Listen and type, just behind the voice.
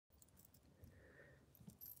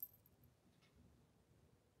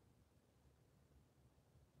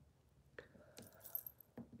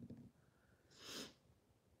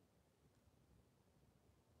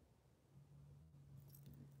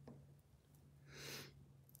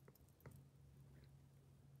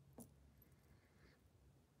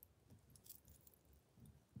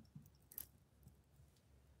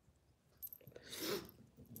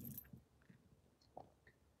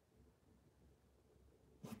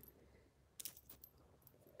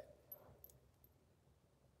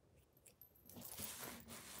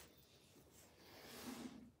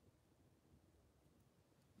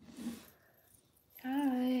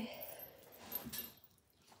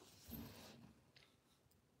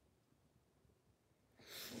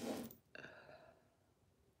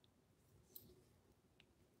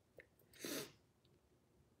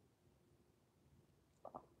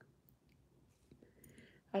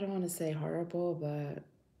want to say horrible, but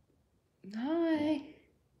hi.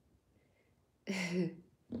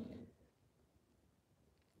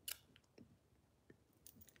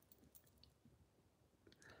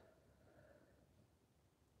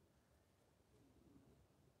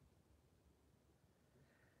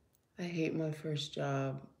 I hate my first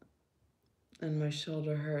job, and my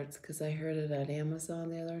shoulder hurts because I heard it at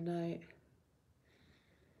Amazon the other night.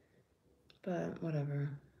 But whatever.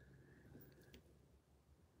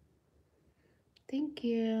 Thank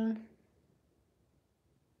you.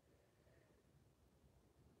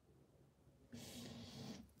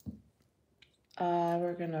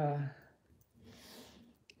 We're gonna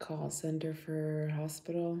call center for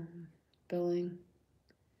hospital billing.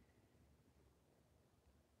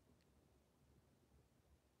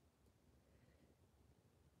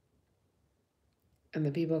 And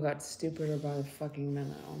the people got stupider by the fucking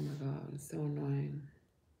minute. Oh my god, it's so annoying.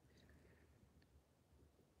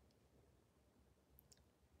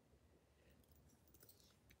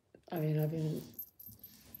 I mean, I've been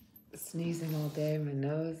sneezing all day. My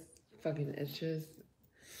nose fucking itches.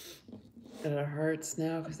 And it hurts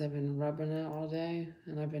now because I've been rubbing it all day.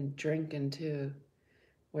 And I've been drinking too,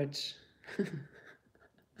 which from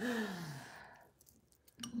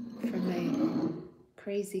a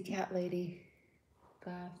crazy cat lady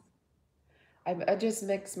glass. I just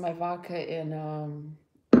mixed my vodka in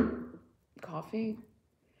coffee.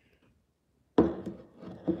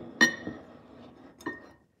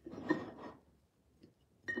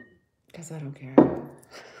 Because I don't care.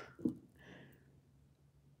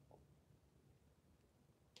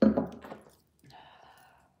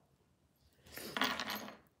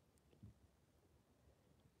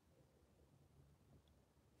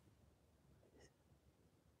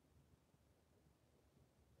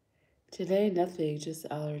 Today, nothing, just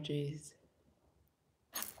allergies.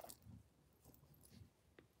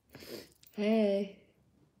 Hey.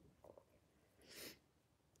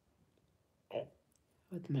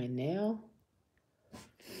 With my nail?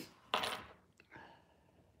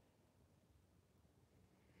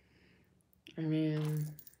 I mean,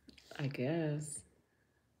 I guess.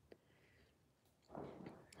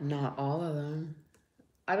 Not all of them.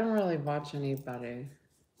 I don't really watch anybody.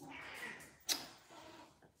 Oh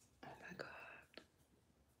my god.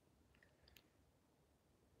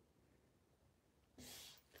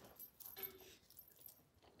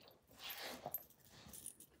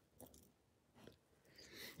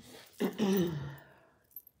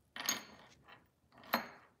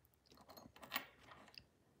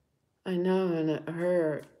 I know, and it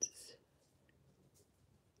hurts.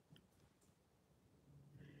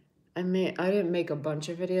 I didn't make a bunch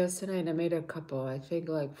of videos tonight. I made a couple. I think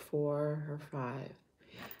like 4 or 5.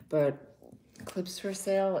 But clips for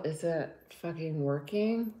sale isn't fucking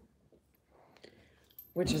working.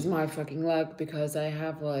 Which is my fucking luck because I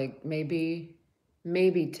have like maybe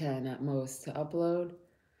 10 at most to upload.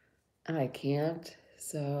 And I can't.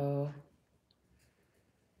 So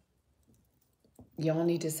y'all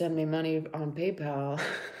need to send me money on PayPal.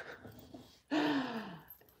 I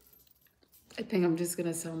think I'm just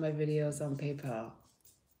gonna sell my videos on PayPal.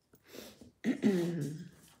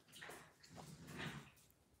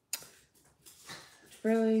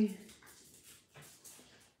 Really?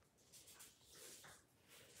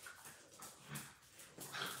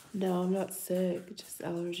 No, I'm not sick, just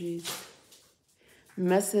allergies.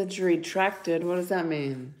 Message retracted, what does that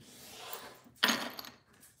mean?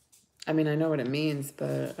 I mean, I know what it means,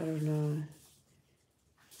 but I don't know.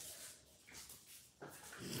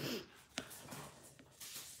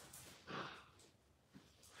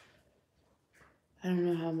 I don't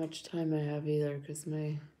know how much time I have either, because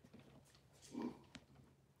my...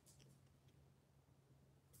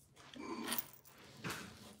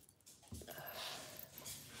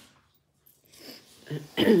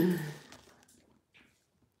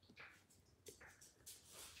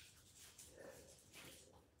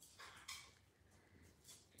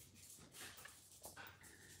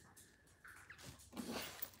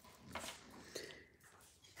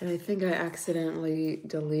 And I think I accidentally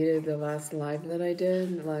deleted the last live that I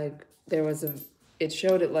did. Like, it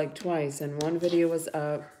showed it like twice, and one video was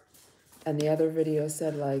up, and the other video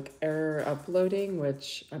said like error uploading,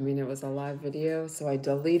 which, I mean, it was a live video. So I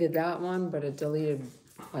deleted that one, but it deleted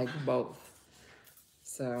like both.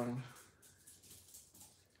 So...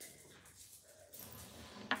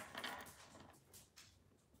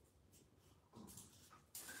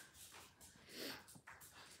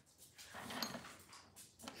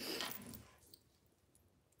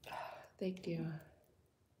 Thank you.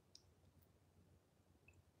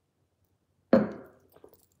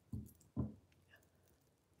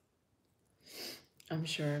 I'm I'm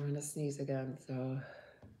sure I'm gonna sneeze again, so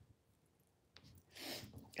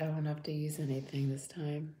I won't have to use anything this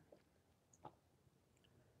time.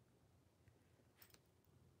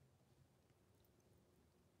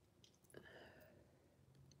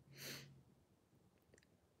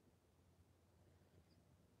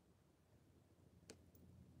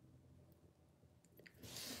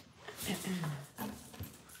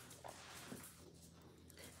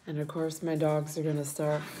 And of course my dogs are gonna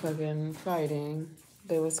start fucking fighting.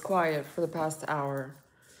 They was quiet for the past hour.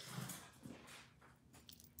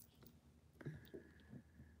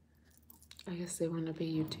 I guess they want to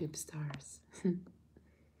be YouTube stars.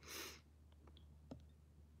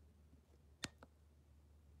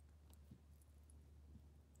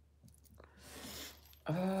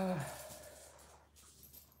 uh,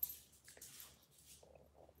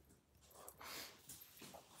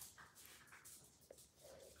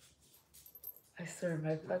 I swear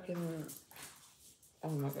my fucking... Oh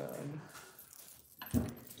my god.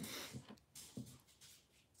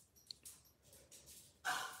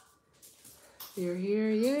 You're here,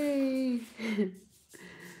 yay!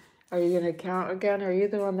 Are you gonna count again? Are you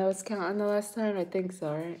the one that was counting the last time? I think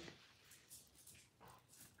so, right?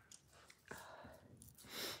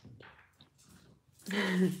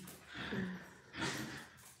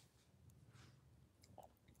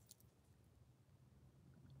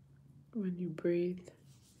 When you breathe.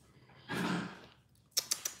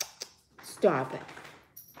 Stop it.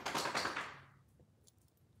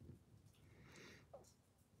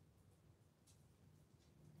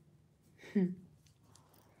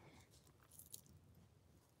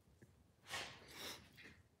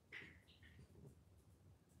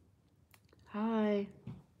 Hi.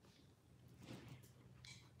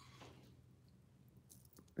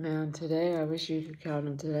 Man, today, I wish you could count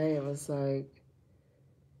them today. It was like...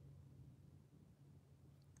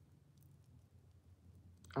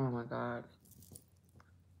 Oh my god.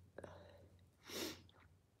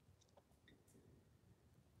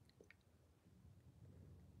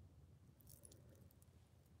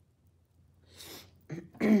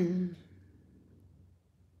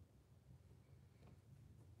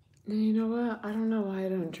 You know what? I don't know why I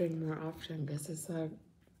don't drink more often, because it's like...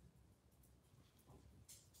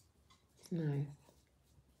 It's nice.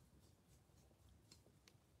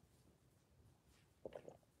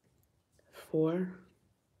 4.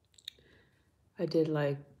 I did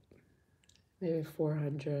like maybe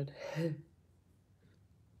 400.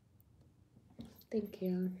 Thank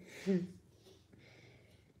you.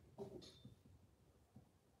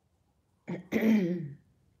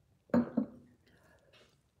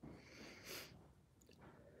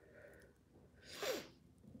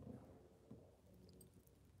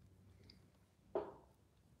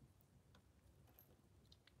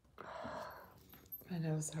 My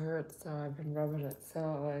nose hurts, so I've been rubbing it.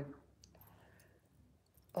 So like,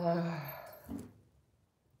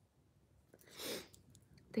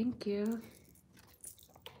 thank you.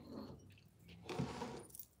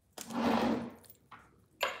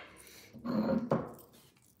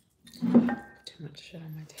 Too much shit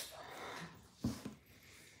on my table.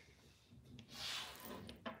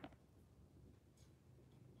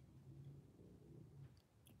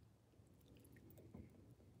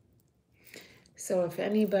 So if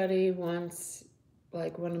anybody wants,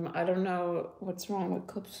 like, I don't know what's wrong with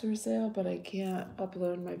clips for sale, but I can't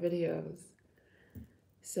upload my videos.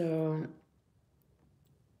 So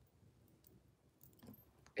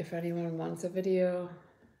if anyone wants a video,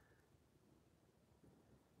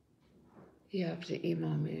 you have to email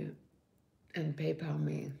me and PayPal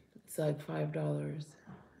me. It's like $5.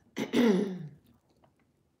 And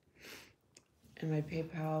my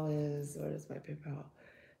PayPal is, what is my PayPal?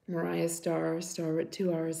 Mariah Star with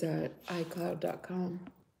 2 R's at iCloud.com.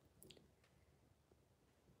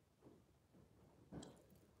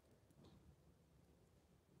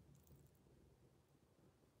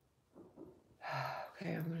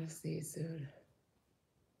 Okay, I'm gonna see you soon.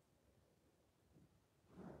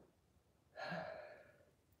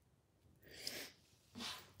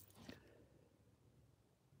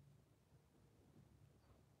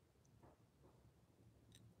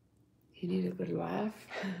 You need a good laugh?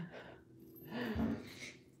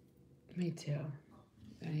 Me too.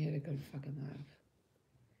 I need a good fucking laugh.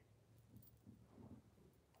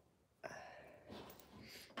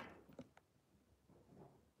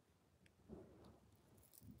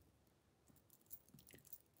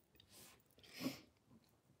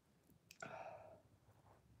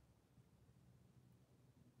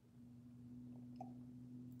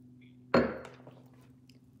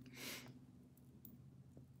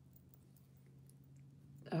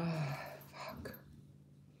 Fuck.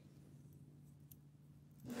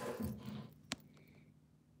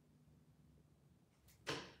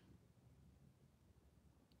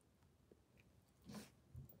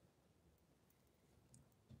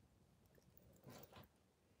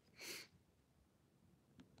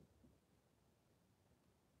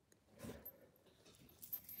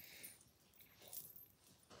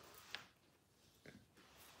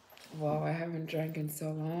 wow, I haven't drank in so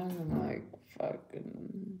long. I'm like,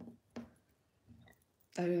 fucking.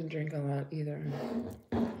 I didn't drink a lot either.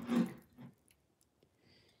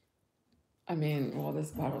 I mean, well, this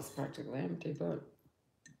bottle's practically empty, but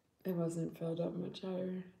it wasn't filled up much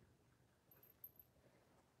higher.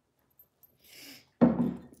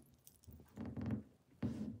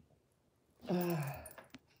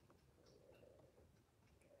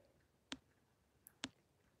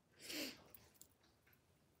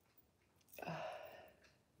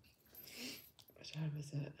 What time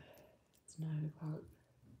is it? It's 9 o'clock.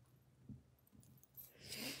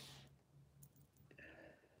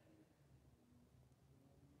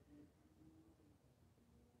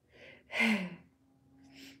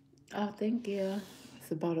 Oh, thank you.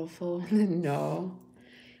 It's a bottle full. No.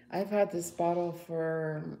 I've had this bottle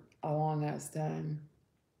for a long ass time.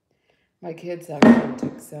 My kids actually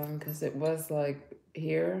took some because it was like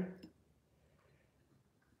here.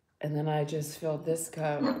 And then I just filled this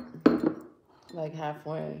cup like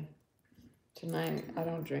halfway. Tonight, I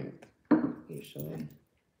don't drink usually.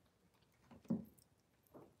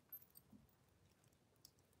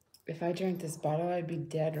 If I drank this bottle, I'd be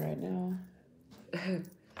dead right now.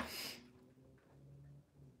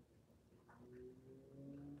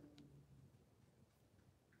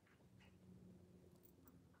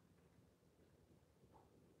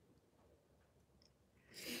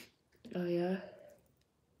 Oh, yeah?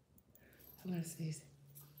 I'm gonna sneeze.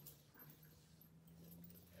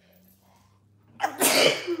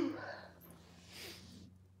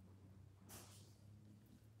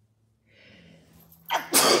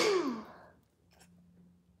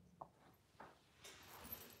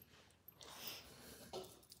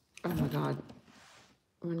 Oh my God.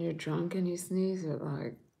 When you're drunk and you sneeze, it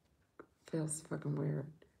like feels fucking weird.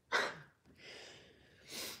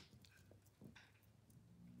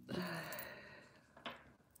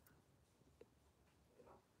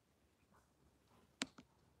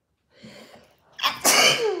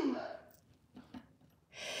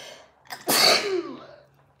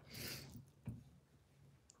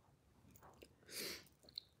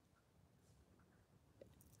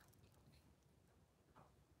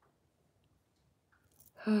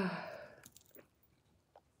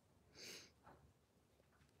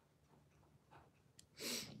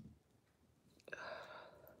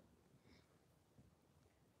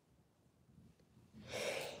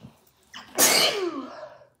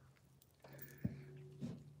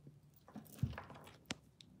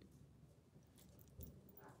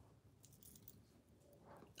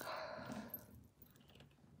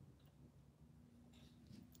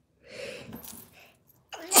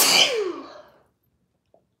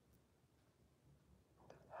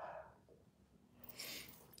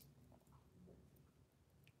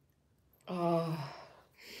 Oh,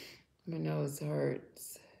 my nose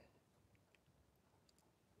hurts.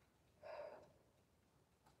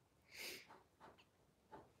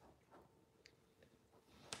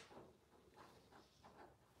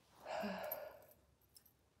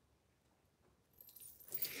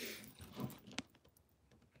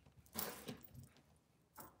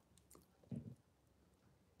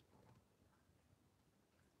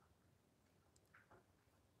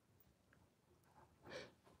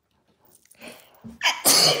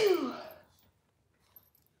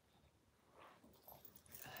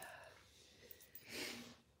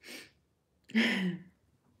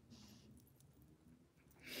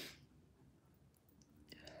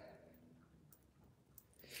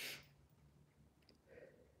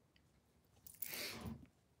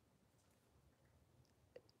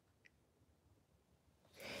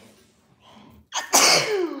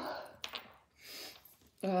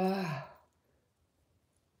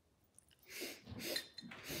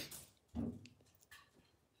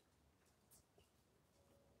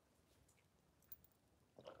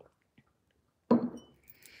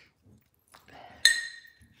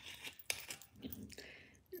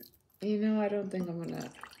 You know, I don't think I'm gonna.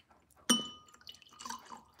 I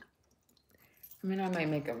mean, I might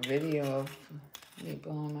make a video of me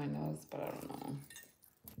blowing my nose, but I don't know.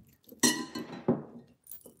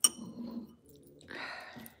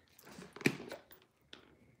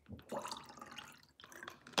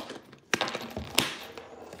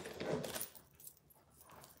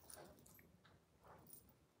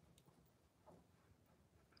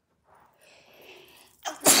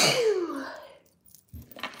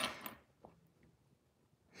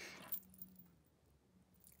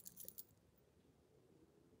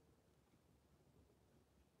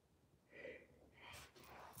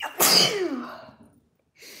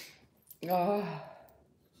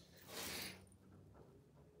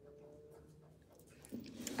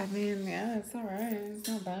 I mean, yeah, it's all right. It's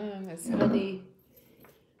not bad. It's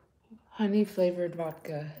honey flavored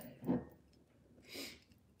vodka.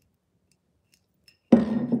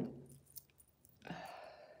 And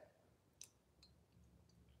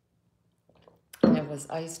it was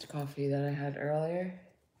iced coffee that I had earlier.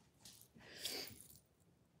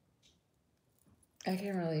 I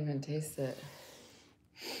can't really even taste it.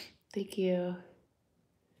 Thank you.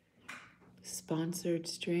 Sponsored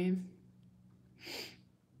stream.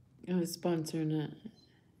 I was sponsoring it.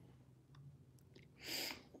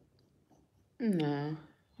 No,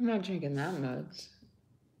 I'm not drinking that much.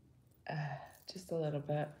 Just a little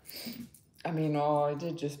bit. I mean, I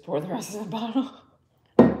did just pour the rest of the bottle.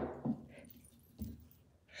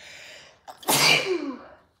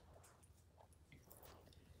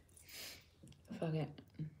 Fuck it.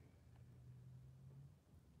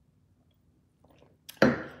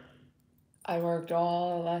 I worked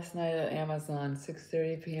all last night at Amazon,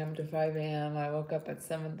 6:30 p.m. to 5 a.m. I woke up at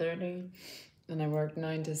 7:30, and I worked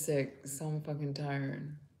 9 to 6, so I'm fucking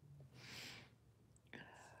tired.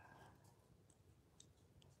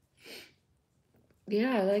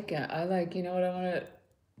 Yeah, I like it. You know what I want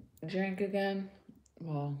to drink again?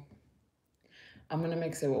 Well, I'm going to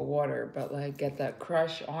mix it with water, but like get that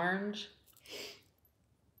Crush Orange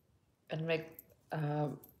and make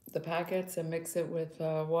the packets and mix it with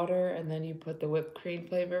water, and then you put the whipped cream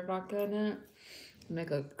flavor vodka in it.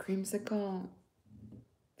 Make a creamsicle.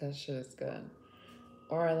 That shit is good.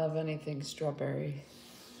 Or I love anything strawberry.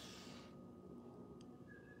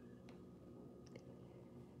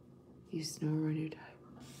 You snore when you die.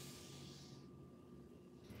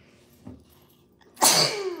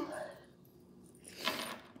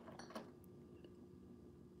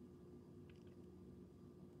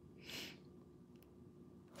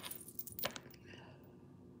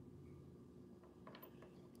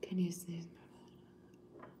 Can you sneeze?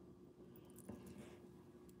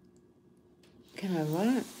 Can I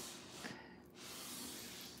what?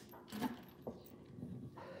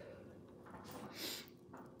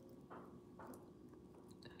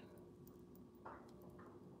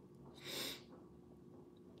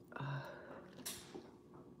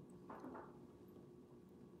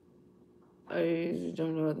 I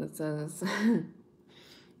don't know what that says.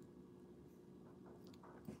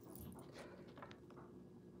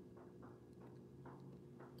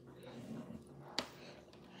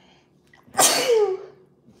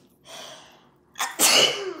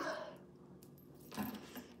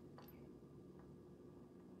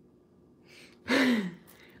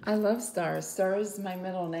 I love Star. Star is my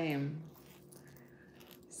middle name.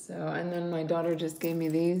 So, and then my daughter just gave me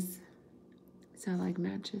these. Sound like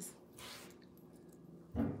matches.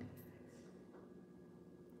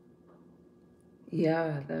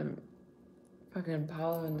 Yeah, the fucking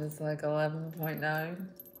pollen is like 11.9.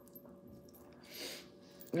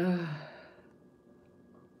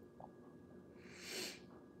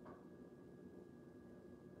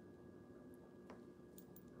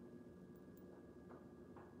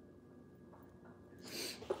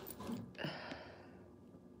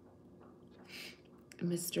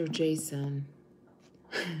 Mr. Jason.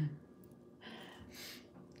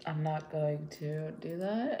 I'm not going to do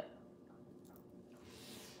that.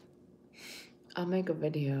 I'll make a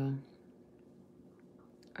video.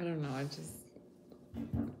 I don't know, I just...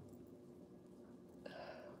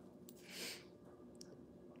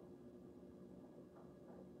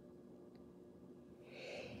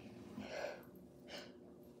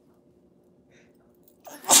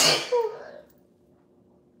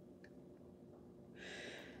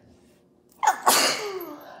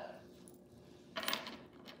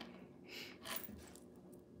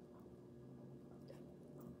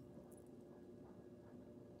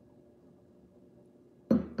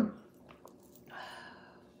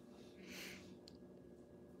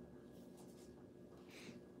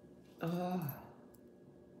 Oh.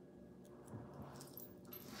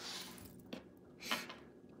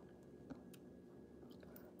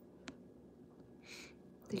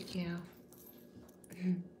 Thank you.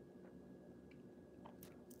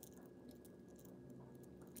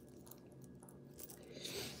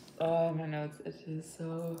 Oh, my nose itches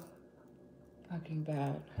so fucking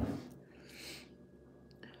bad.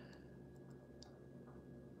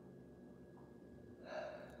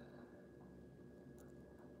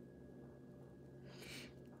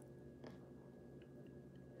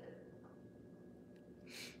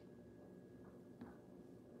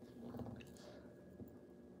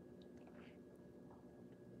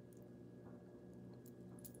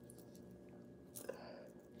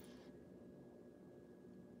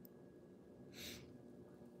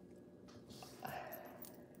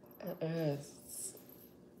 It is.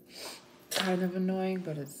 kind of annoying,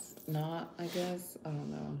 but it's not, I guess. I don't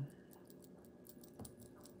know.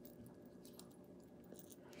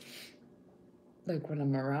 Like when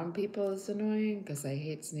I'm around people, it's annoying because I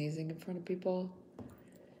hate sneezing in front of people.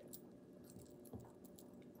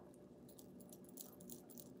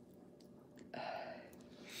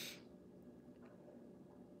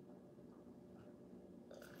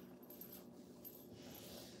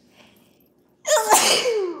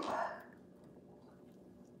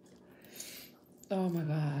 Oh my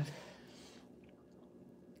God.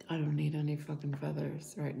 I don't need any fucking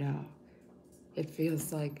feathers right now. It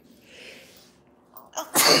feels like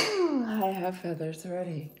I have feathers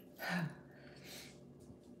already.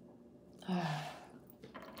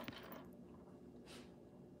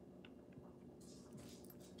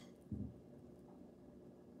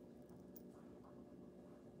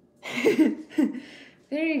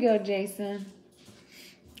 There you go, Jason.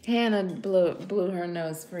 Hannah blew her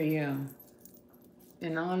nose for you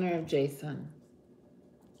in honor of Jason.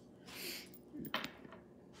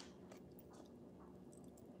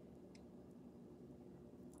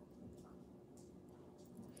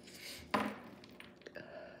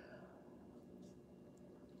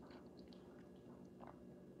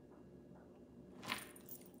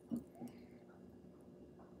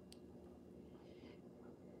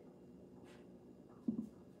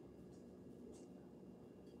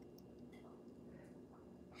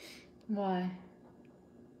 Why?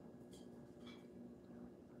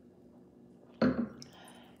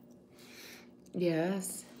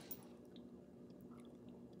 Yes.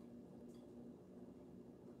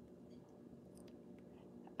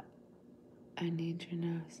 I need your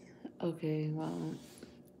nose. Okay, well.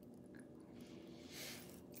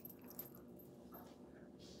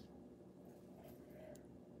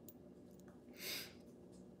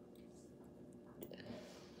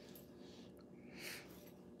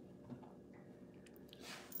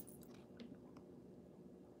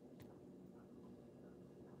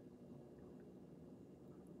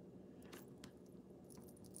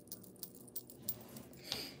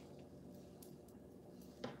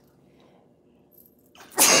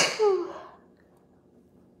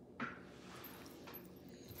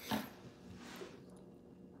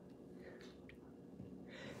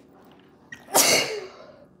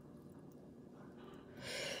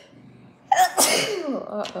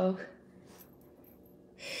 Uh-oh.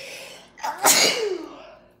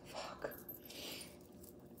 Fuck.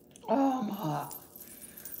 Oh, I'm hot.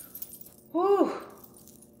 Whew.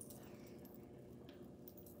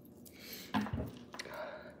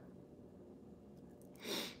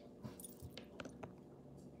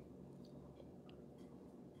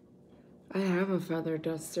 I have a feather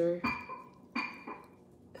duster.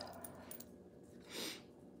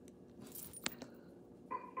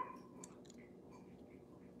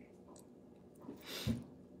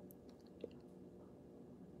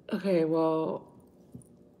 Okay, well,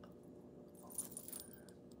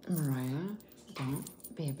 Mariah, don't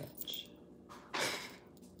be a bitch.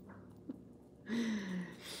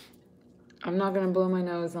 I'm not gonna blow my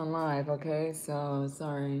nose on live, okay? So,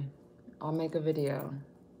 sorry. I'll make a video.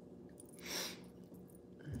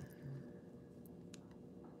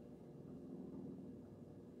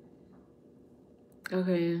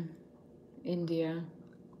 Okay, India.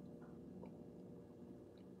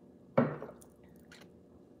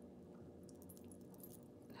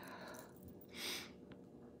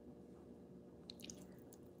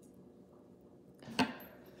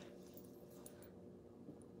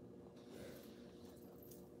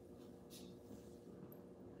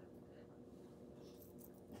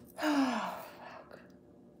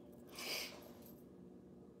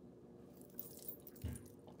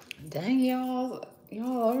 Dang, y'all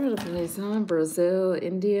all over the place, huh? Brazil,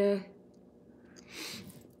 India.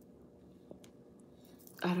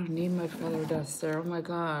 I don't need my feather duster. Oh my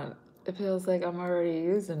God. It feels like I'm already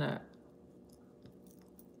using it.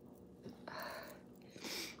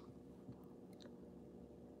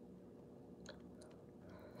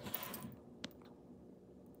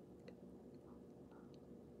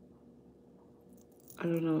 I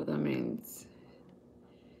don't know what that means.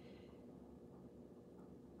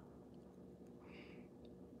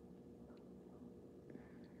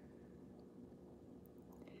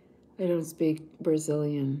 I don't speak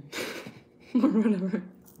Brazilian or whatever.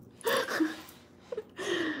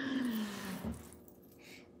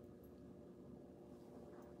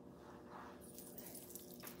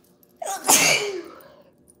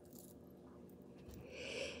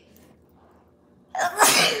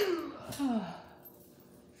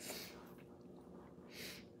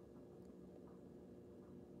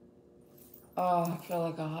 Oh, I feel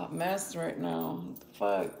like a hot mess right now. What the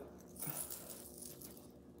fuck?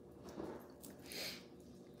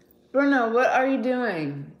 Bruno, what are you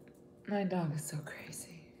doing? My dog is so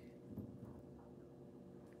crazy.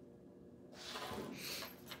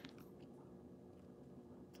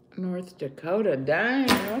 North Dakota, dang,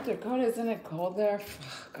 North Dakota, isn't it cold there?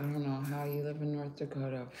 Fuck, I don't know how you live in North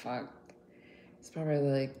Dakota. Fuck. It's probably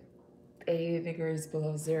like 80 degrees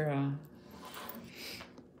below zero.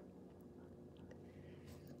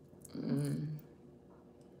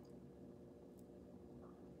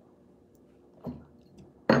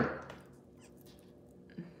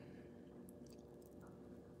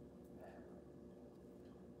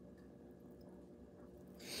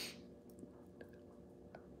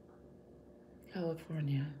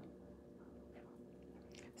 California.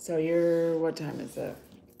 So you're, what time is it?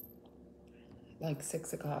 Like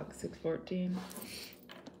 6 o'clock, 6:14?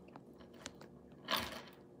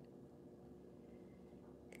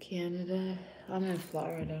 Canada. I'm in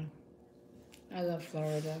Florida. I love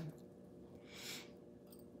Florida.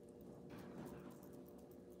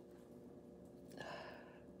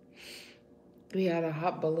 We had a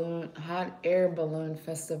hot air balloon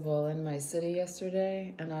festival in my city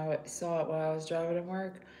yesterday, and I saw it while I was driving to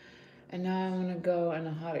work. And now I want to go in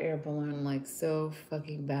a hot air balloon like so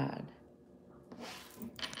fucking bad.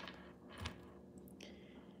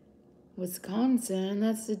 Wisconsin,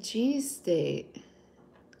 that's the cheese state.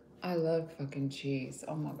 I love fucking cheese.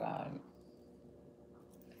 Oh my god.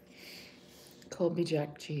 Colby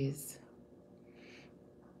Jack cheese.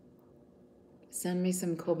 Send me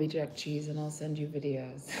some Colby Jack cheese and I'll send you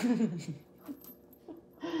videos.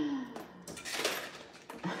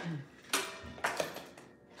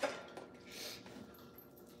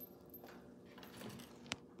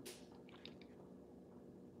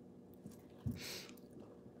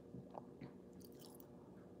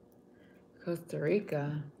 Costa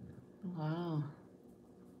Rica. Wow.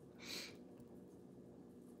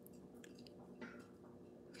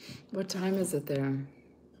 What time is it there?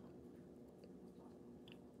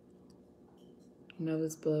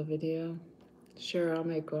 Nose blow video? Sure, I'll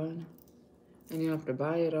make one. And you have to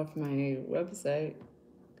buy it off my website.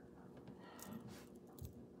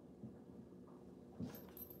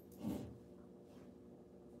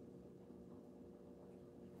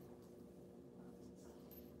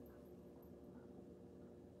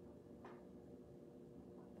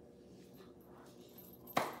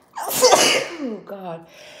 Oh, God.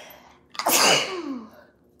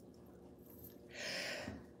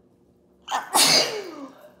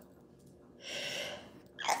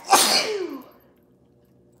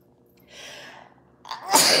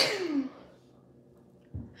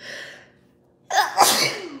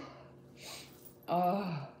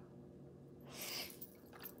 Oh.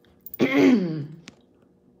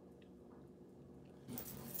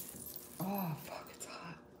 Oh, fuck, it's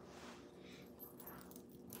hot.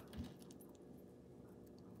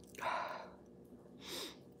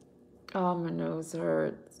 Oh, my nose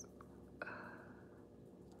hurts.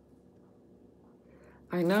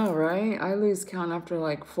 I know, right? I lose count after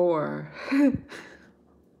like 4. And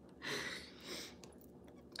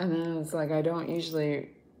then it's like I don't usually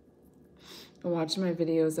watch my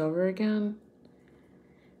videos over again.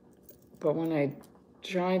 But when I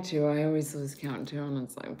try to, I always lose count too, and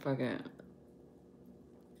it's like, fuck it.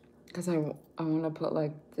 Because I want to put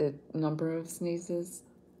like the number of sneezes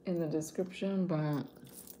in the description, but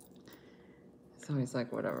it's always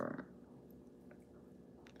like, whatever.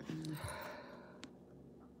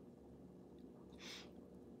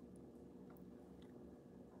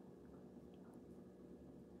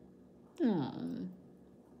 Oh.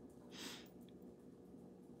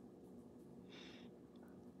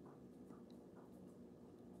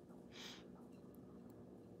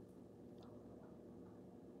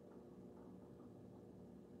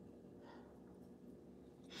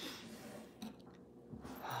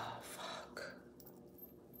 Oh, fuck.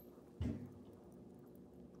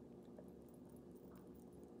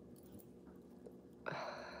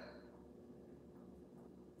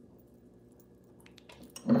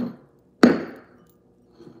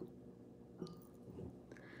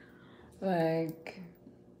 Like,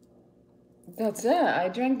 that's it. I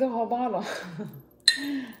drank the whole bottle.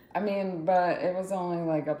 I mean, but it was only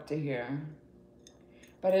like up to here.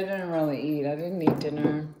 But I didn't really eat. I didn't eat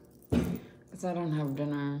dinner because I don't have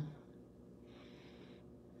dinner.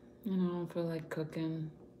 You know, I don't feel like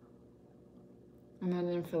cooking. And I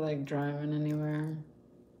didn't feel like driving anywhere.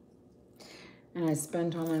 And I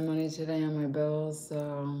spent all my money today on my bills,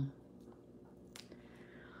 so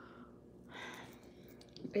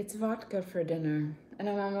it's vodka for dinner. And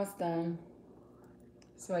I'm almost done.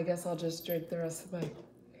 So I guess I'll just drink the rest of my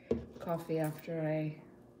coffee after I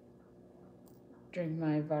drink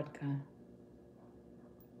my vodka.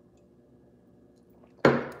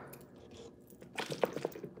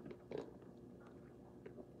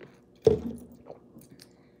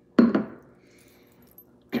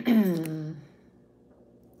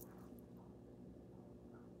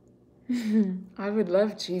 I would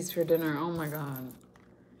love cheese for dinner. Oh my god.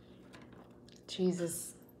 Cheese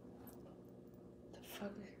is the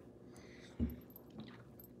fuck.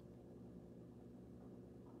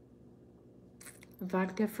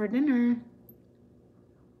 Vodka for dinner.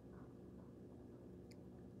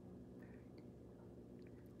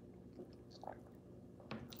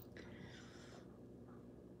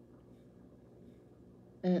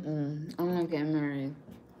 I'm not getting married.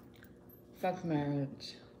 Fuck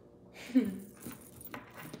marriage. I'm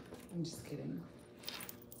just kidding.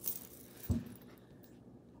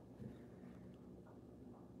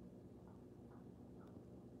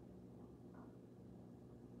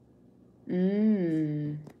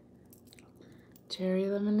 Cherry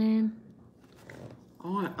lemonade.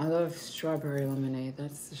 Oh, I love strawberry lemonade.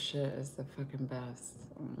 That's the shit. It's the fucking best.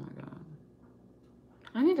 Oh my god.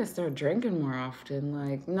 I need to start drinking more often.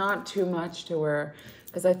 Like, not too much to where...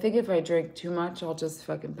 Because I think if I drink too much, I'll just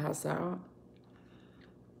fucking pass out.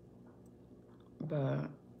 But,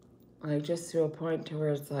 like, just to a point to where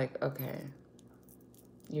it's like, okay,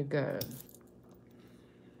 you're good.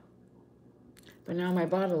 But now my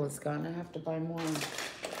bottle is gone. I have to buy more.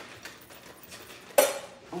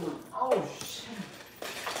 Oh shit.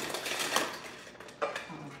 Oh,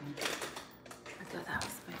 okay. I thought that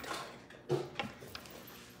was my dog.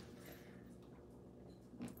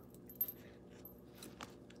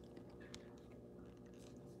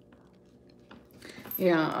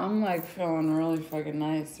 Yeah, I'm like feeling really fucking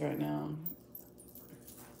nice right now.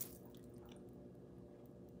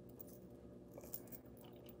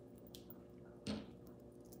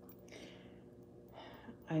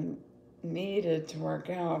 I needed to work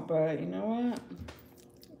out, but you know what?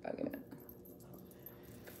 Fuck it.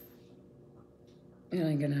 It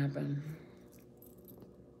ain't gonna happen.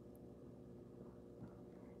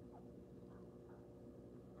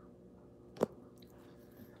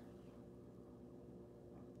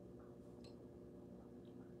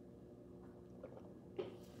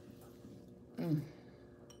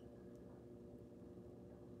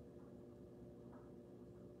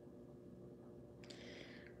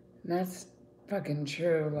 That's fucking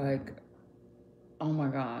true. Like, oh my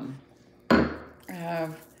god. I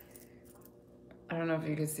don't know if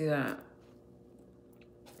you can see that.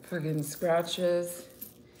 Fucking scratches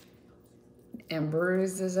and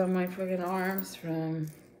bruises on my fucking arms from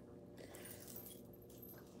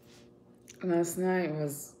last night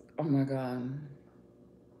was, oh my god.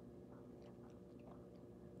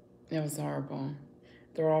 It was horrible.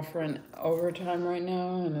 They're offering overtime right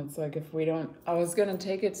now, and it's like if we don't... I was gonna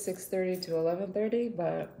take it 6:30 to 11:30,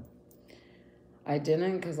 but I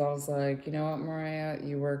didn't because I was like, you know what, Mariah,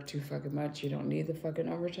 you work too fucking much. You don't need the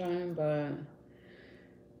fucking overtime, but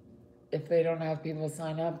if they don't have people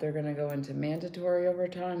sign up, they're gonna go into mandatory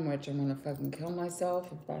overtime, which I'm gonna fucking kill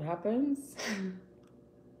myself if that happens.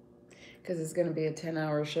 Because it's gonna be a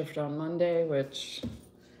 10-hour shift on Monday, which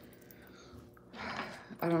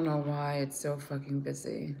I don't know why it's so fucking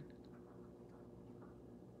busy.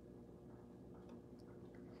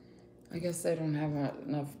 I guess they don't have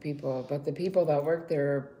enough people, but the people that work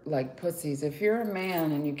there are like pussies. If you're a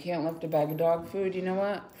man and you can't lift a bag of dog food, you know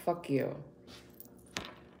what? Fuck you.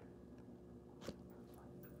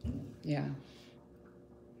 Yeah.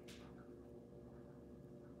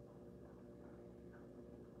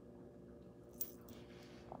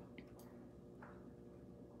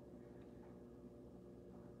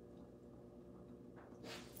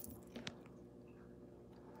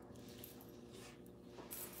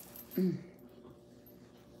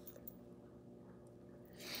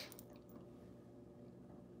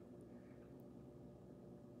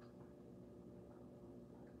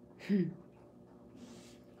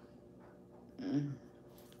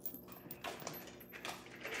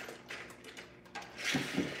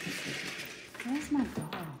 Where's my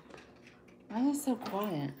dog? Why is it so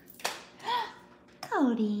quiet?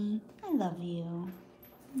 Cody, I love you.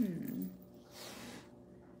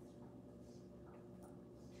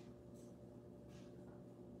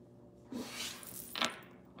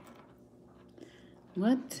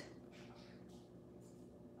 What?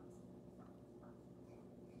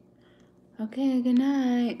 Okay, good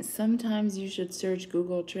night. Sometimes you should search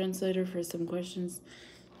Google Translator for some questions.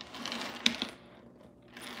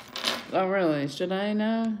 Oh, really? Should I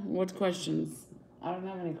now? What questions? I don't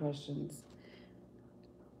have any questions.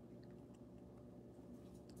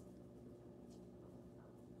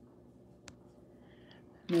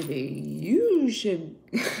 Maybe you should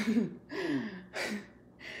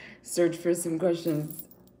search for some questions,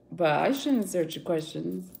 but I shouldn't search for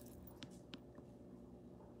questions.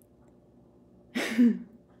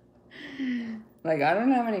 Like, I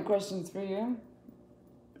don't have any questions for you.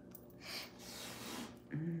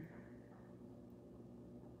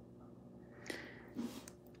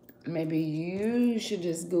 Maybe you should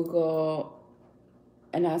just Google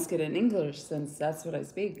and ask it in English, since that's what I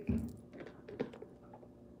speak.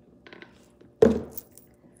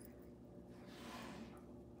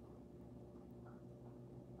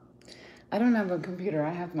 I don't have a computer.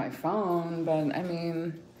 I have my phone, but I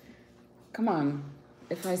mean, come on.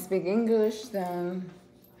 If I speak English, then...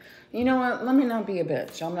 You know what? Let me not be a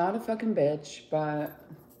bitch. I'm not a fucking bitch, but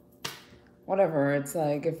whatever. It's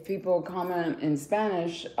like, if people comment in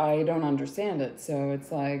Spanish, I don't understand it. So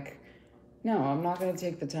it's like, no, I'm not going to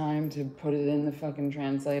take the time to put it in the fucking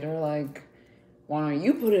translator. Like, why don't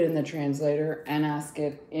you put it in the translator and ask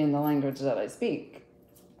it in the language that I speak?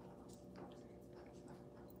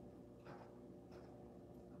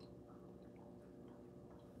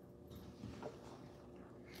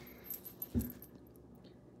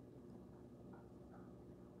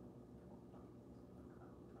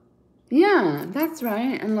 Yeah, that's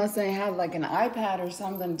right. Unless I had like an iPad or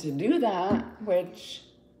something to do that, which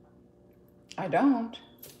I don't.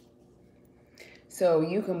 So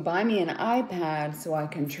you can buy me an iPad so I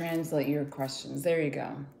can translate your questions. There you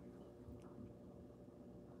go.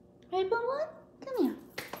 Hey, Bubba, come here.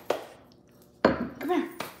 Come here.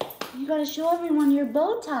 You gotta show everyone your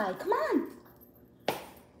bow tie. Come on.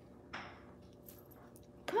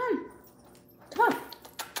 Come on. Come on.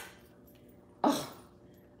 Oh,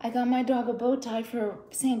 I got my dog a bow tie for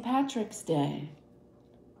St. Patrick's Day.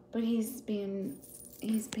 But he's being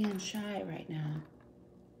shy right now.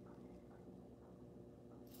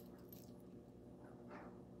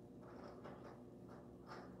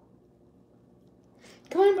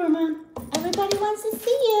 Come on, Burma. Everybody wants to see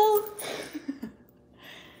you.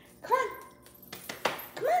 Come on.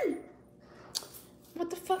 Come on. What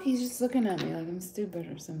the fuck? He's just looking at me like I'm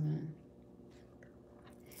stupid or something.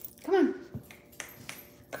 Come on.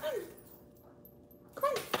 Come on. Come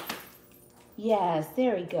on. Yes,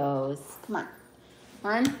 there he goes. Come on.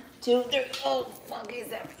 1, 2, 3. Oh, fuck, he's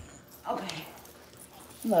there. Okay.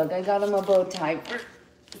 Look, I got him a bow tie for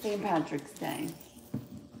St. Patrick's Day.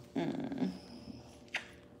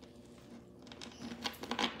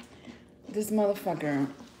 This motherfucker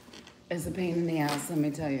is a pain in the ass, let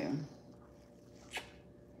me tell you.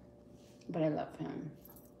 But I love him.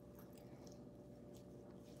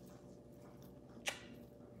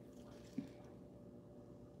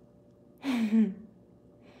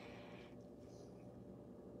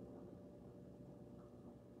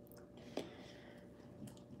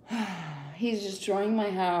 He's destroying my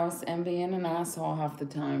house and being an asshole half the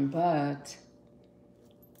time, but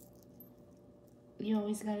you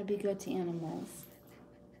always gotta be good to animals.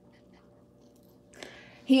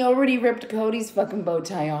 He already ripped Cody's fucking bow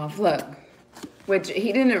tie off, look. Which,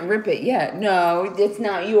 he didn't rip it yet. No, it's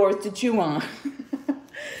not yours to chew on.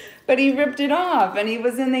 But he ripped it off, and he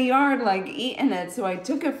was in the yard, like, eating it, so I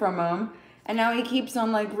took it from him. And now he keeps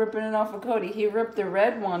on, like, ripping it off of Cody. He ripped the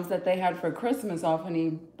red ones that they had for Christmas off, and he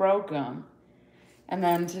broke them. And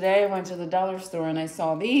then today I went to the dollar store, and I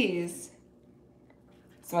saw these.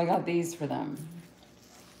 So I got these for them.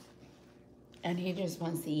 And he just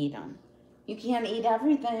wants to eat them. You can't eat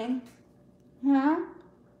everything. Huh?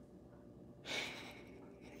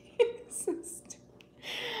 He's so stupid.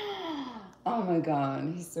 Oh my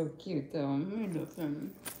god, he's so cute though. I love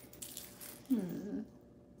him.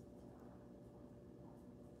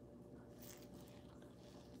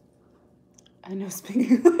 I know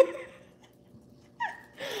speaking.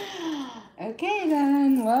 Okay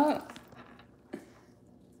then, well.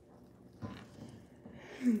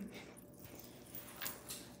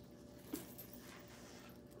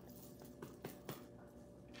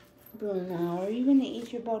 Bruno, are you gonna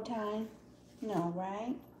eat your bow tie? No,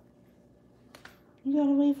 right? You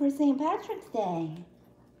gotta wait for St. Patrick's Day.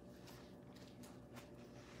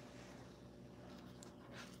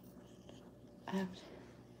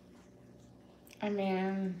 I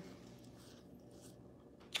mean,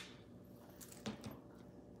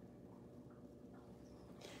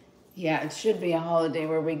 yeah, it should be a holiday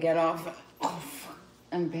where we get off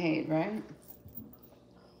unpaid, right?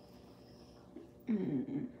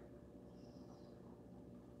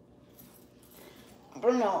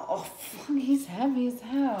 Bruno, oh fuck, he's heavy as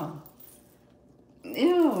hell.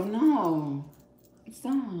 Ew, no.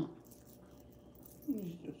 Stop.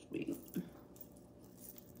 He's so sweet.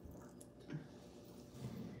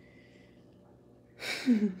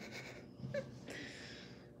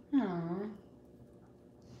 Aww.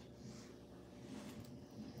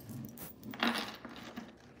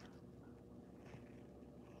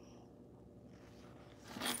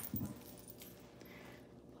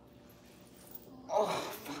 Oh,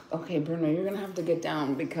 fuck. Okay, Bruno, you're gonna have to get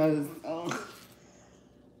down because, oh,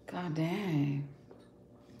 god dang.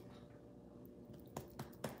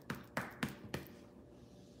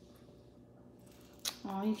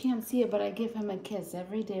 Oh, you can't see it, but I give him a kiss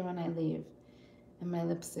every day when I leave. And my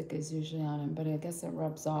lipstick is usually on him, but I guess it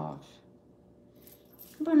rubs off.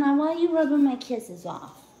 Bruno, why are you rubbing my kisses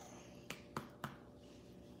off?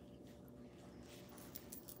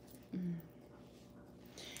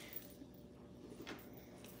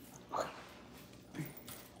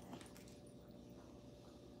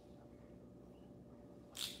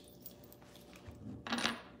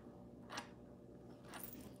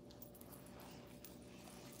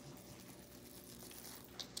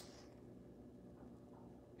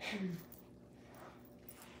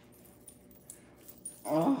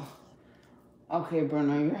 Oh, okay,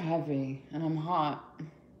 Bruno, you're heavy and I'm hot.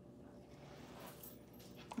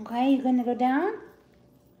 Okay, you gonna go down?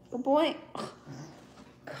 Good boy. God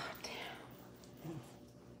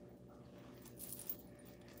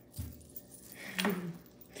damn.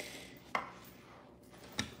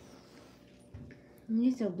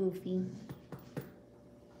 You're so goofy.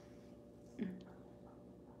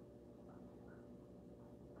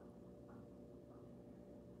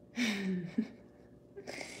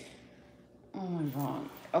 Oh my God.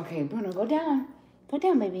 Okay, Bruno, go down. Go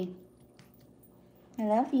down, baby. I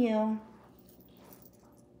love you.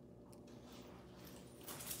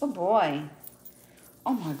 Good boy.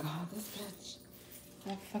 Oh my God, this bitch.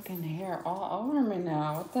 That fucking hair all over me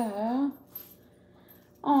now. What the hell?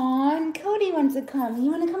 Aw, and Cody wants to come.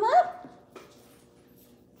 You want to come up?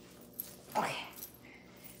 Okay.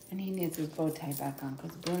 And he needs his bow tie back on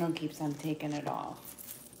because Bruno keeps on taking it off.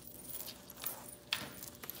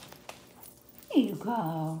 Here you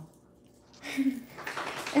go.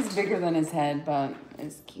 It's bigger than his head, but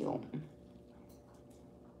it's cute.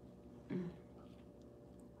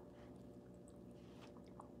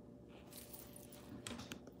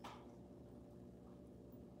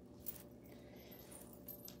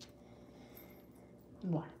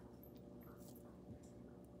 What?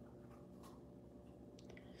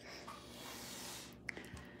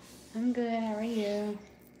 I'm good. How are you?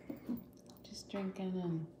 Just drinking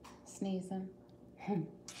and sneezing.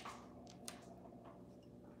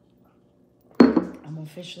 I'm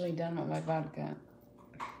officially done with my vodka.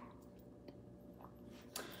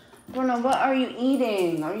 Bruno, what are you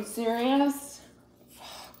eating? Are you serious?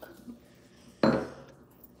 Fuck.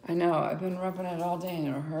 I know. I've been rubbing it all day and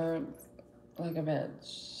it hurts like a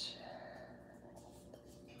bitch.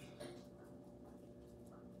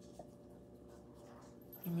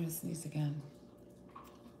 I'm gonna sneeze again.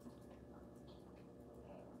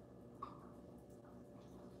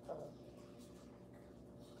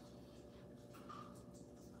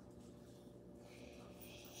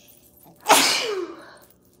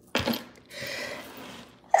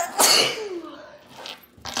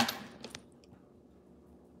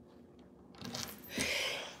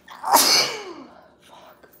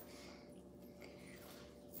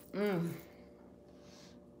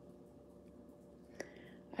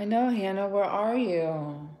 I know, Hannah, where are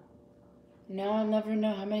you? Now I'll never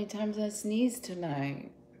know how many times I sneezed tonight.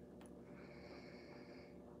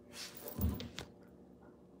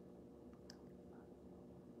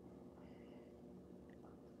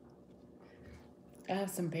 I have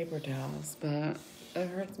some paper towels, but it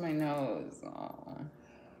hurts my nose. Oh.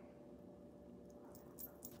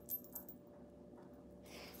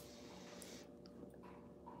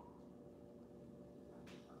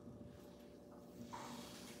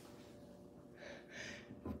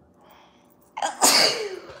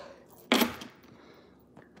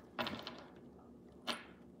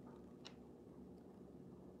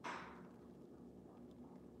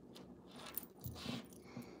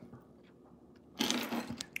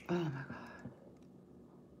 Oh my God.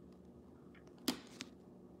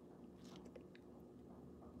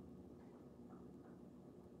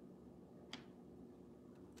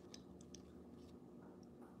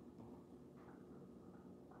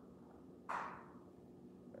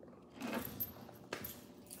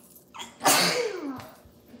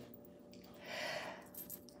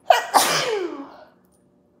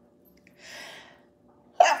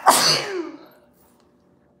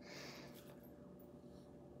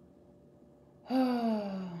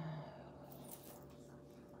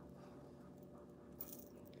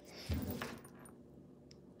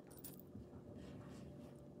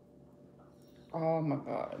 Oh my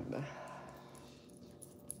God.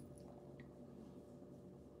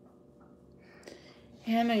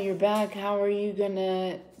 Hannah, you're back. How are you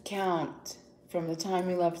gonna count from the time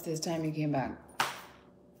you left to the time you came back?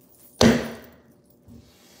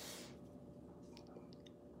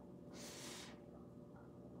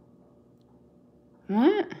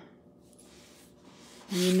 What?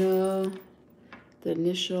 You know the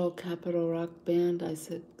initial Capital Rock band? I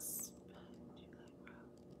said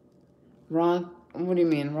Rock, what do you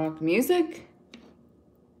mean, rock music?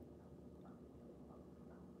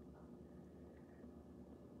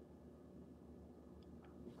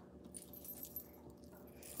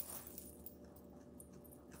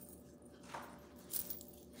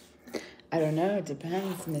 I don't know, it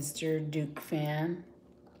depends, Mr. Duke fan.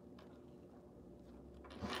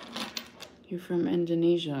 You're from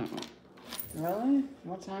Indonesia. Really?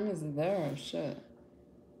 What time is it there? Shit.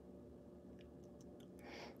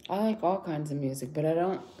 I like all kinds of music, but I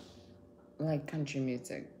don't like country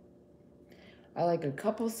music. I like a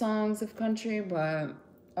couple songs of country, but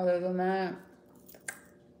other than that,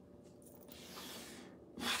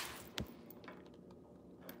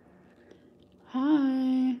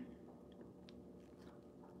 hi.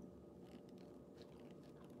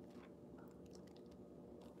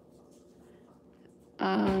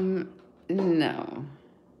 No.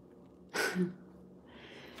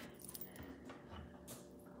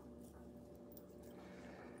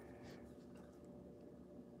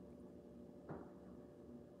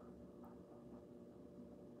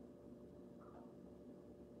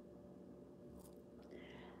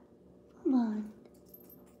 Come on.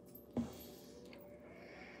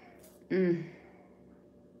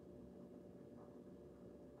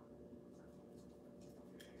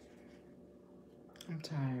 I'm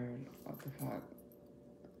tired. What the fuck?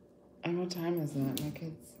 And what time is it? My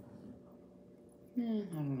kids? I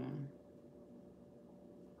don't know.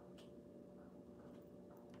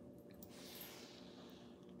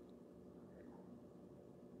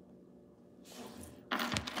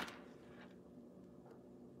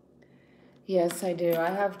 Yes, I do. I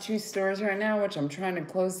have 2 stores right now, which I'm trying to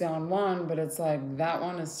close down one, but it's like that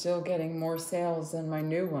one is still getting more sales than my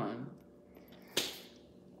new one.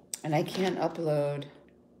 And I can't upload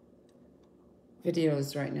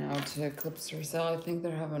videos right now to Clips for Sale. I think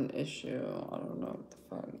they're having an issue. I don't know what the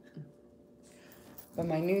fuck. But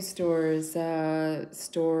my new store is what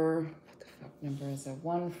the fuck number is it?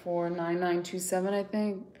 149927, I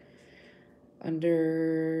think.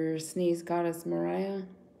 Under Sneeze Goddess Mariah.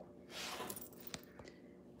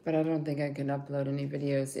 But I don't think I can upload any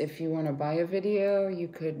videos. If you want to buy a video, you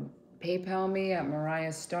could PayPal me at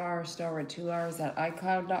Mariah Star with 2 R's at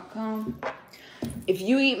iCloud.com. If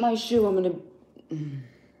you eat my shoe, I'm gonna.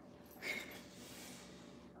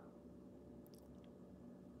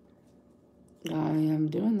 I am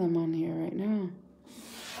doing them on here right now.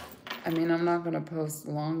 I mean, I'm not gonna post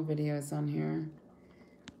long videos on here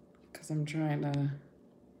because I'm trying to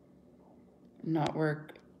not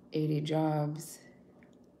work 80 jobs.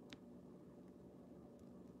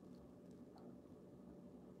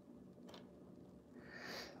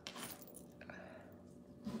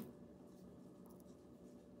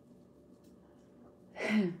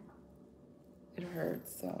 It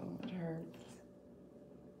hurts, so it hurts.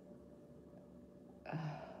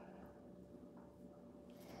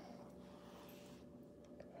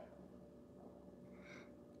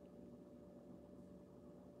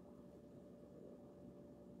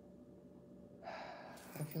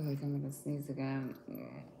 I feel like I'm gonna sneeze again.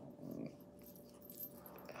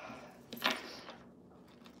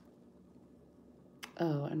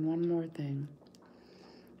 Oh, and one more thing.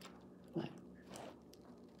 What?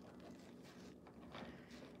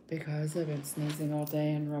 Because I've been sneezing all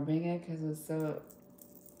day and rubbing it because it's so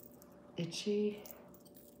itchy.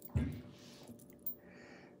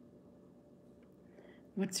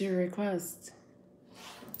 What's your request?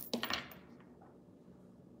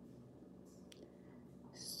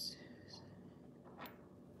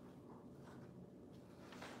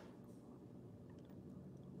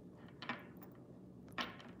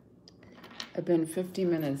 I've been 50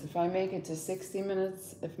 minutes. If I make it to 60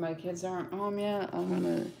 minutes, if my kids aren't home yet, I'm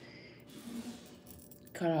gonna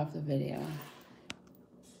cut off the video.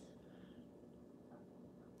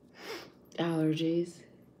 Allergies.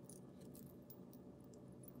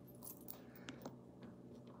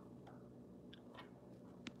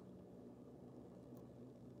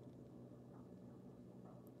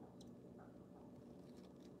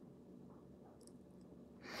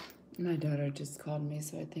 My daughter just called me,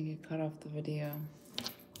 so I think it cut off the video.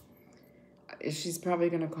 She's probably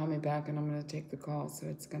gonna call me back and I'm gonna take the call, so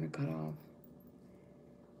it's gonna cut off.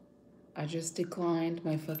 I just declined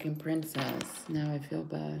my fucking princess. Now I feel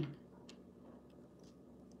bad.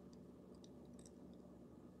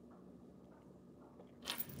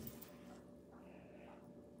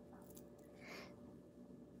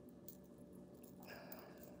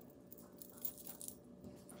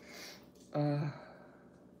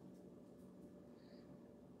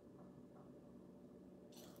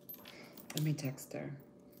 Let me text her.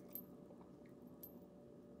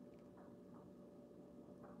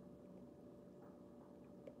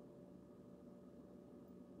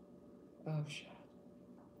 Oh, shit.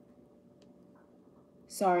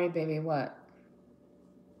 Sorry, baby, what?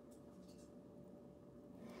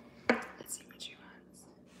 Let's see what she wants.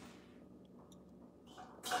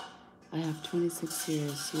 I have 26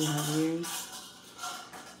 years. You have years?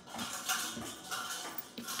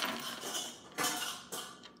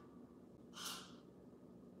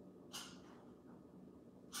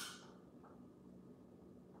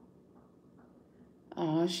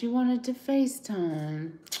 Oh, she wanted to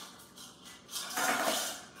FaceTime.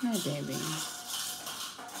 My baby.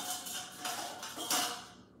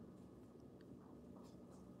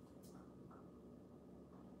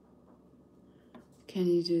 Can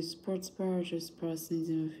you do sports bar or just pro Sneezy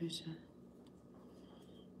in the future?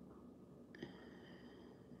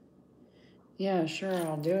 Yeah, sure,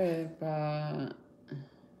 I'll do it, but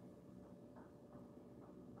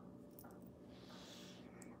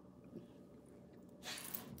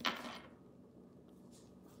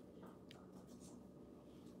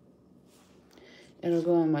it'll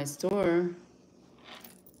go in my store.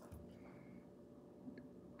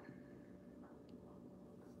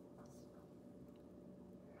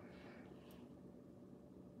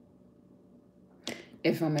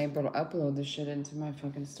 If I'm able to upload the shit into my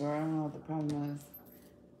fucking store, I don't know what the problem is.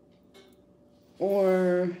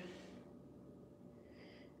 Or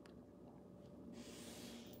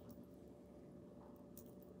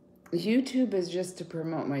YouTube is just to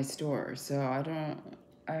promote my store, so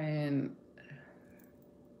I mean,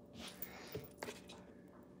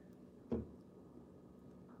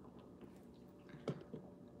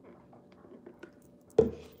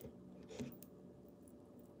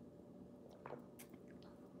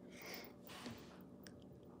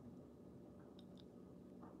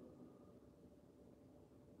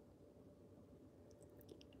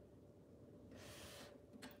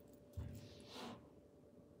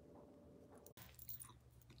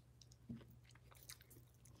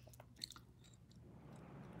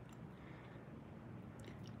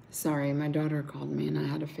 sorry, my daughter called me and I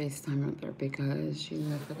had to FaceTime with her because she's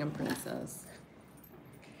a fucking princess.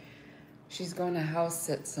 She's going to house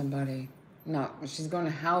sit somebody. No, she's going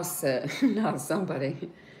to house sit, not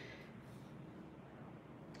somebody.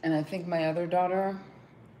 And I think my other daughter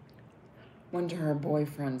went to her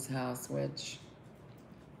boyfriend's house, which,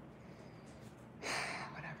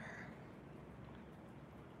 whatever.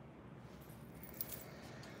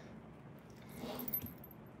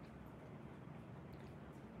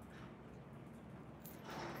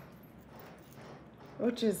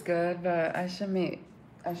 Which is good, but I should be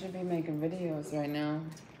making videos right now.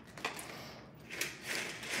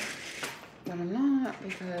 But I'm not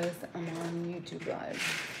because I'm on YouTube Live,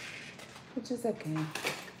 which is okay.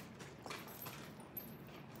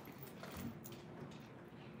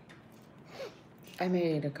 I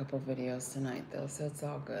made a couple videos tonight though, so it's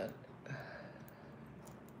all good.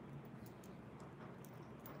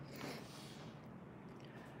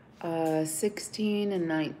 16 and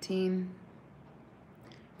 19.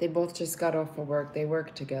 They both just got off of work. They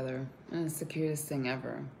work together, and it's the cutest thing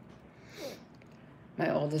ever.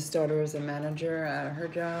 My oldest daughter is a manager at her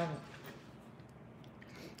job,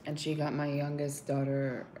 and she got my youngest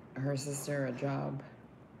daughter, her sister, a job.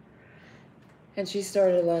 And she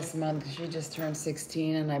started last month. She just turned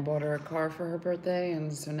 16, and I bought her a car for her birthday,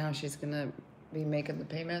 and so now she's gonna be making the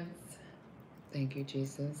payments. Thank you,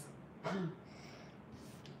 Jesus.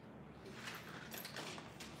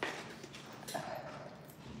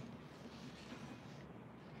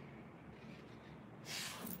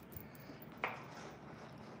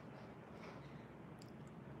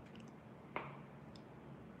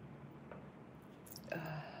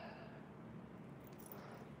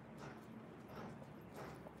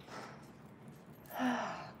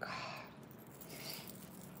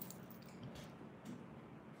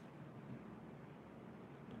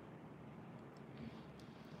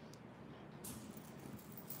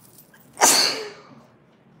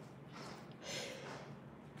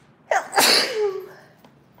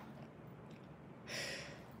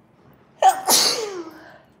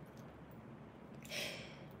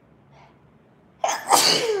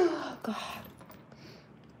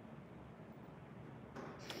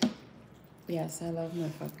 Yes, I love my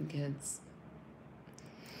fucking kids.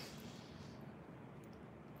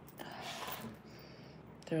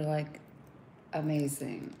 They're like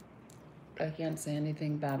amazing. I can't say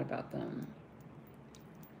anything bad about them.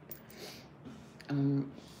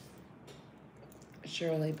 I'm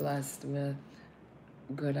surely blessed with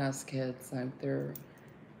good ass kids. Like they're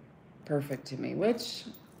perfect to me, which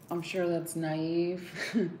I'm sure that's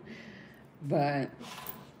naive, but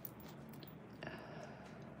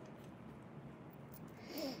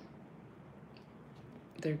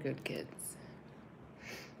they're good kids.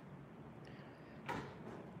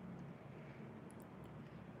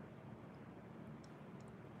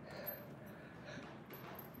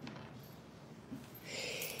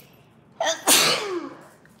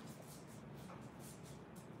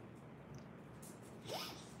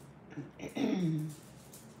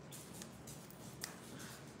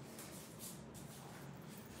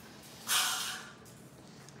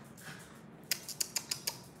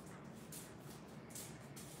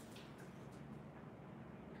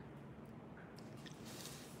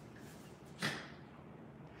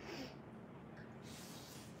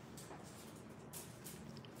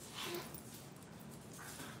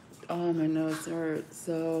 Oh, my nose hurts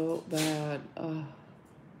so bad. Oh.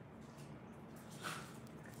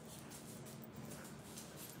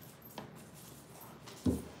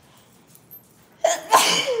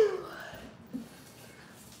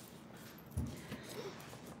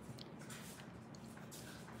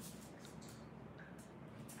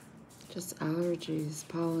 Just allergies,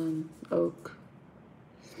 pollen, oak.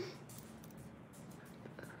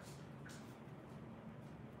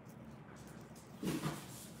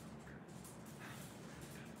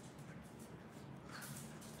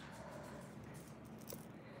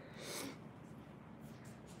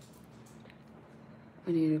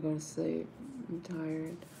 I need to go to sleep. I'm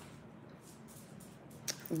tired.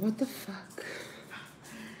 What the fuck?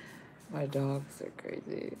 My dogs are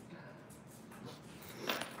crazy.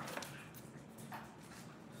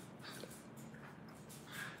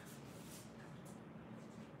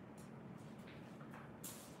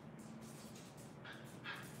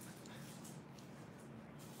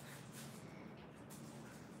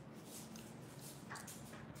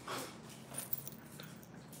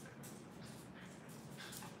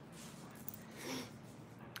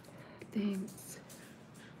 Thanks.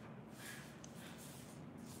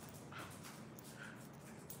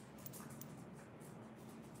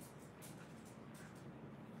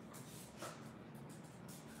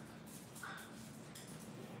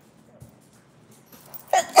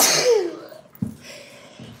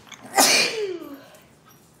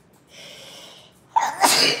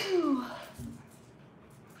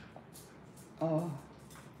 Oh.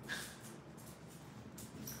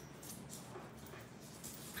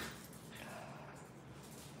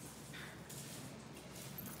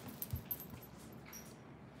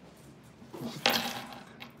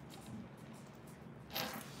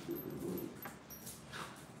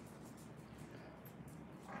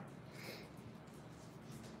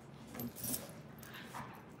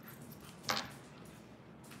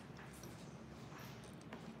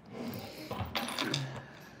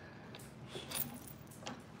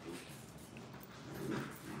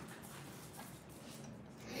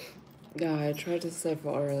 Yeah, I tried to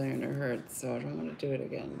stifle earlier and it hurts, so I don't want to do it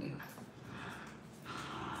again.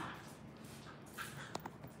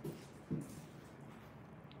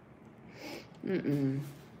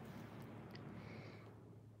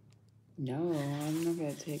 No, I'm not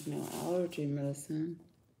gonna take no allergy medicine.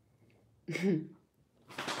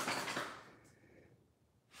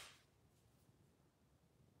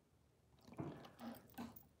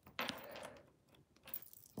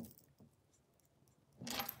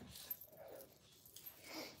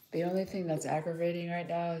 The only thing that's aggravating right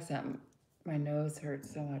now is that my nose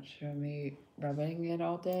hurts so much from me rubbing it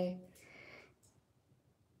all day.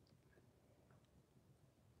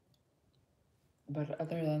 But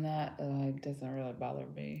other than that, it like doesn't really bother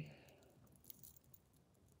me.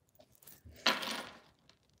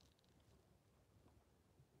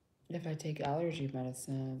 If I take allergy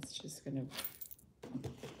medicine, it's just gonna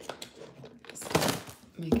start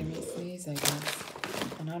making me sneeze, I guess.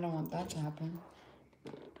 And I don't want that to happen.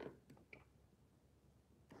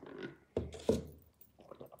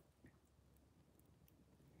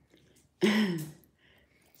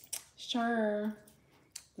 Sure.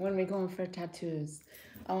 When are we going for tattoos?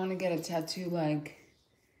 I want to get a tattoo like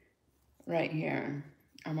right here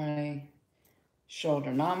on my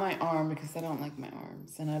shoulder, not my arm, because I don't like my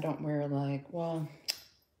arms, and I don't wear like, well,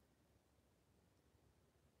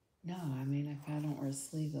 no, I mean, if I don't wear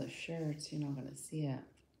sleeveless shirts, you're not gonna see it.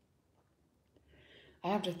 I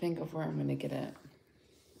have to think of where I'm gonna get it.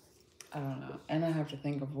 I don't know, and I have to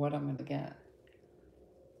think of what I'm gonna get.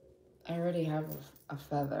 I already have a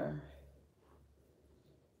feather.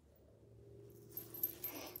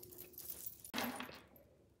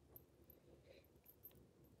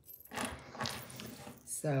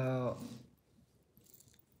 So,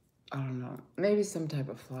 I don't know, maybe some type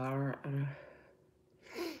of flower. I don't.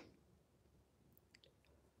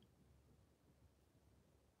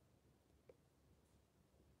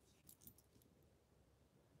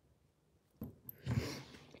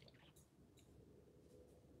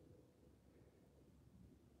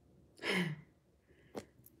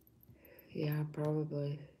 Yeah,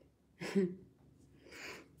 probably.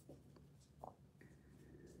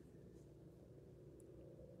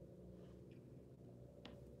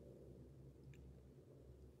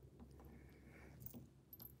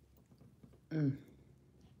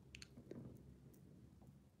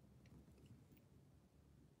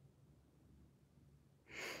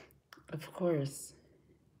 Of course.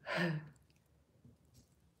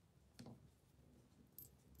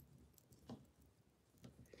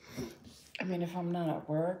 I mean, if I'm not at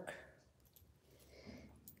work,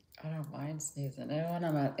 I don't mind sneezing. And when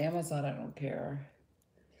I'm at Amazon, I don't care.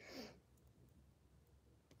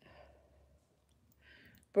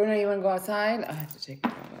 Bruno, you want to go outside? I have to take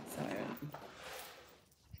you outside.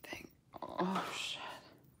 I think. Oh, shit.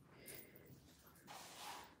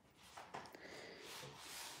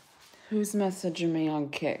 Who's messaging me on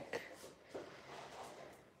Kick?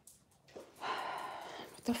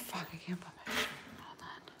 What the fuck? I can't put my shirt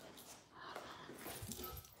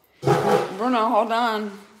on. Hold on. Bruno, hold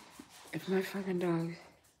on. It's my fucking dog.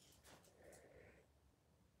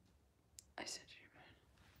 I sent you.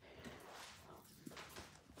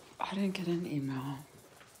 I didn't get an email.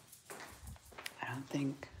 I don't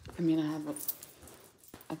think. I mean,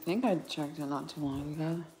 I think I checked it not too long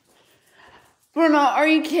ago. Bruno, are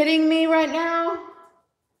you kidding me right now?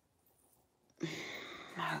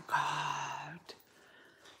 My God.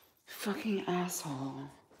 Fucking asshole.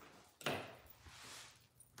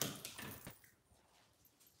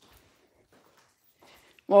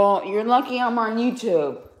 Well, you're lucky I'm on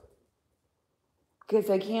YouTube. Because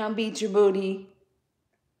I can't beat your booty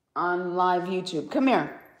on live YouTube. Come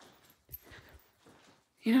here.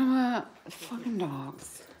 You know what? Fucking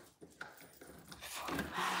dogs. Fucking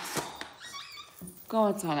assholes. Go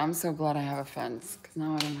outside. I'm so glad I have a fence. Because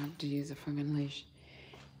now I don't have to use a fucking leash.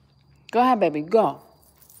 Go ahead, baby. Go.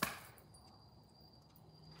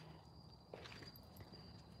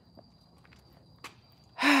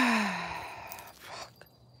 Fuck.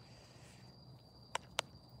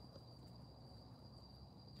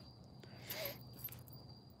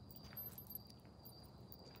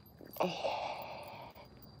 Oh.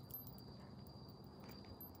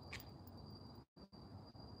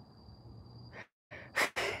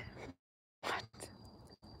 What?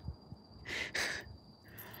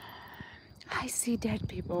 I see dead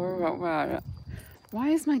people. Why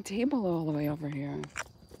is my table all the way over here?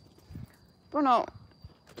 Bruno.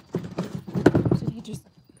 Did he just...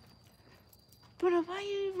 Bruno, why are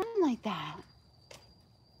you running like that?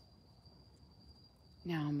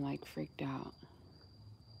 Now I'm like freaked out.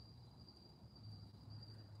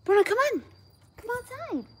 Bruno, come on. Come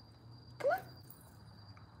outside. Come on.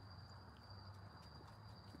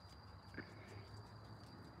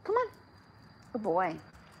 Come on. Good boy.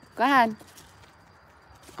 Go ahead.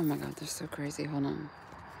 Oh my God, they're so crazy. Hold on.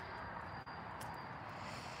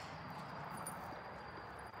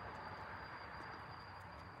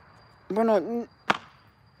 Bruno,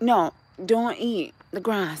 no, don't eat the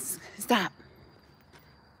grass. Stop.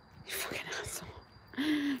 You fucking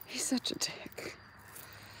asshole. He's such a dick.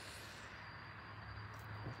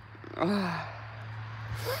 Ugh.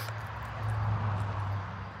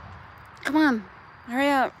 Come on, hurry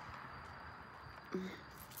up.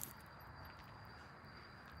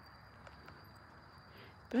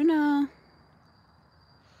 Bruno.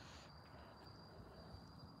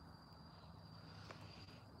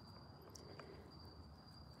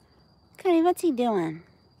 Cody, what's he doing?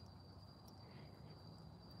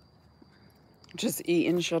 Just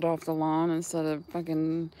eating shit off the lawn instead of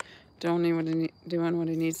fucking doing what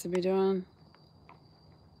he needs to be doing.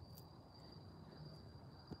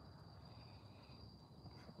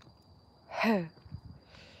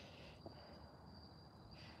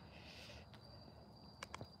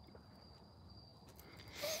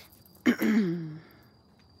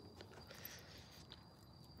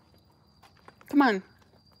 Come on.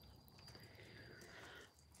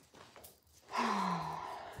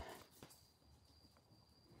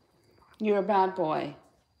 You're a bad boy.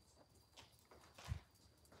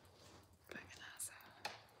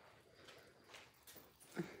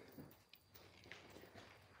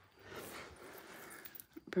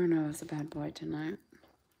 Bruno is a bad boy tonight.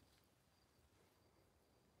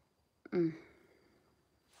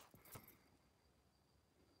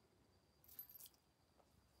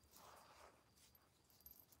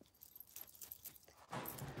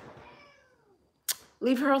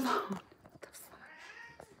 Leave her alone.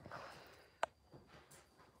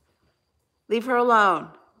 Leave her alone.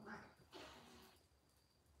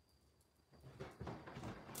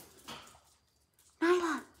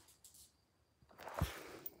 Nyla.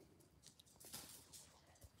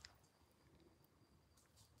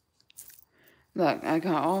 Look, I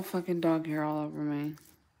got all fucking dog hair all over me.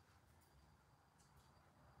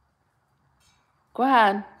 Go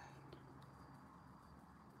ahead.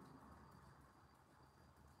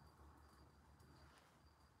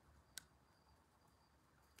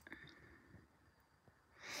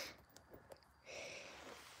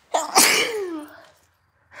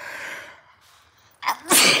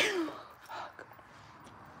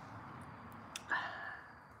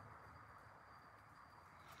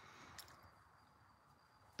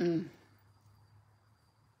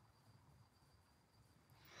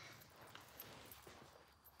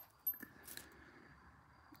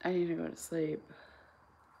 I need to go to sleep.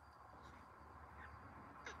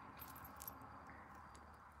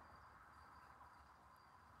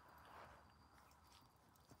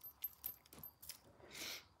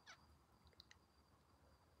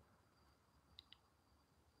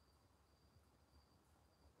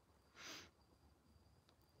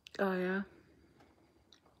 Oh, yeah?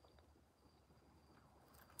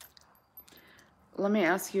 Let me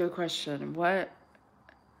ask you a question. What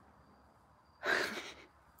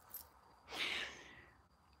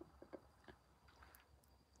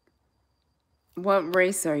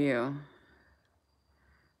race are you?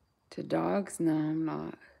 To dogs? No, I'm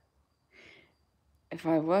not. If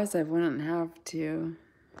I was, I wouldn't have to.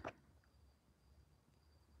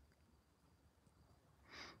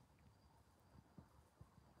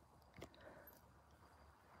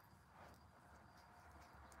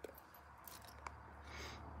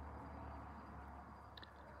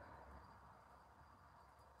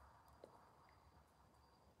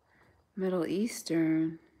 Middle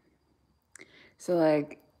Eastern. So,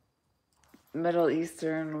 like, Middle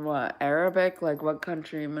Eastern, what? Arabic? Like, what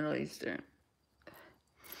country? Middle Eastern?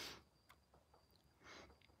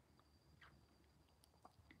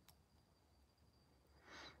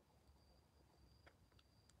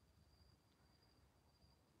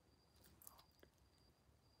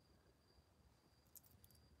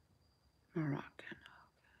 Moroccan.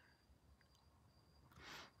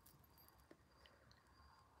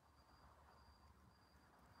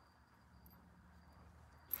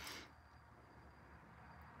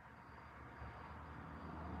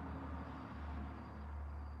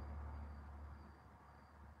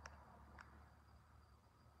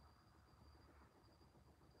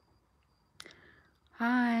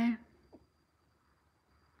 Hi.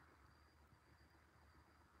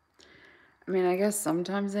 I mean, I guess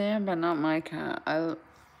sometimes I am, but not my cat. I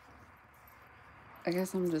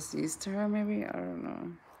guess I'm just used to her, maybe? I don't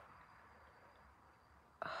know.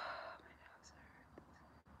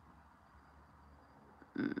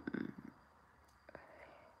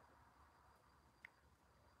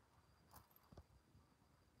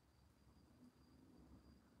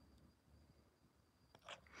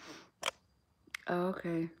 Oh,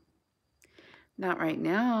 okay. Not right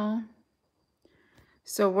now.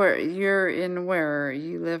 So you're in where?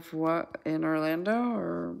 You live what, in Orlando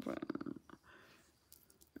or what?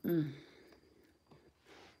 Mm.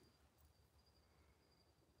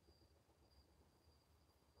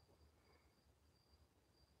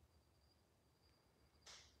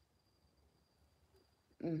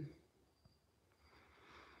 Mm.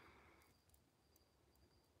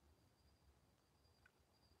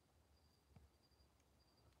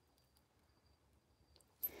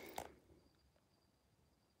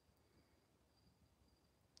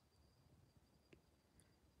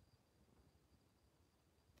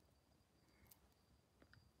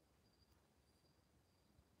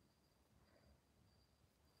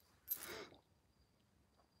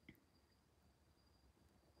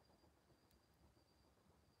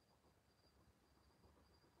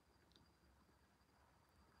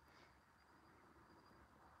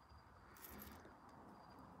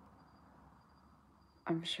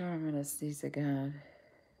 I'm sure I'm gonna sneeze again.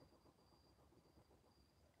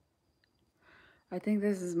 I think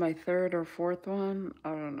this is my third or fourth one. I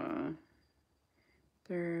don't know.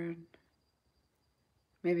 Third.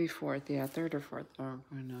 Maybe fourth. Yeah, third or fourth. I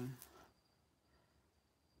don't know.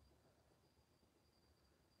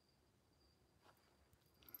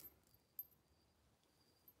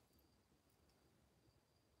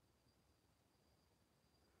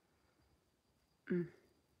 Mm.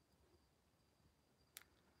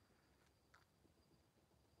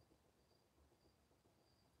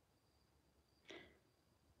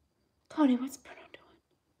 Cody, what's Bruno doing?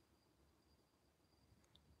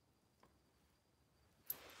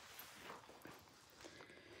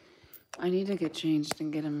 I need to get changed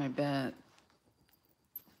and get in my bed.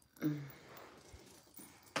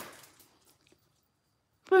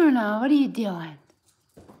 Bruno, what are you doing?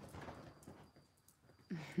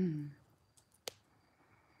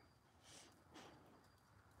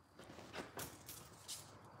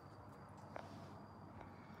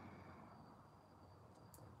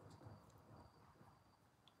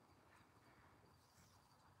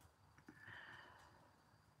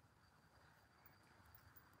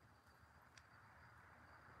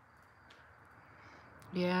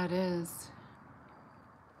 Yeah, it is.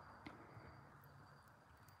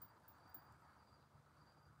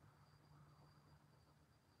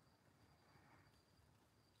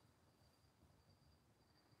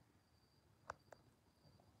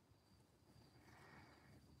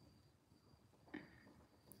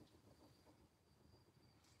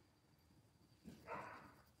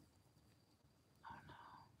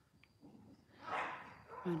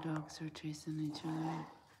 My dogs are chasing each other.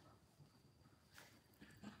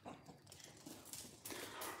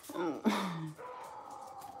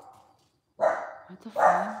 What the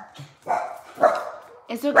fuck?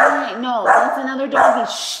 It's okay. No, that's another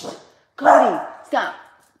doggy. Shh. Cody, stop.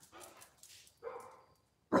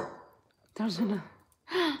 There's another.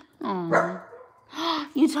 Aww.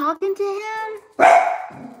 You talking to him?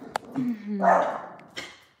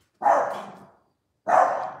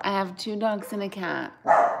 I have 2 dogs and a cat.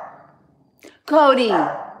 Cody!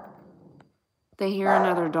 They hear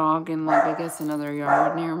another dog in, like, I guess another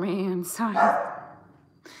yard near me, and so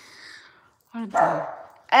what a dog.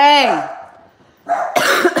 Hey!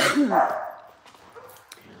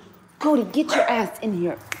 Cody, get your ass in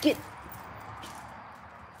here. Get.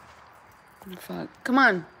 Oh, fuck. Come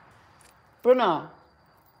on. Bruno.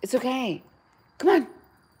 It's okay. Come on.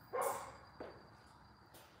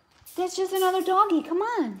 That's just another doggy. Come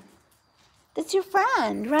on. That's your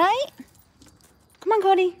friend, right? Come on,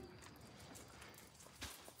 Cody.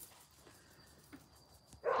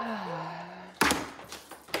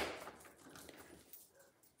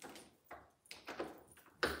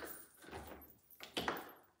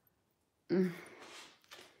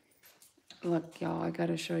 Look, y'all, I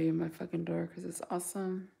gotta show you my fucking door because it's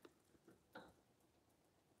awesome.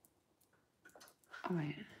 Oh,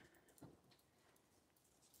 wait.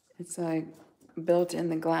 It's like built in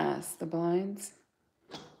the glass, the blinds.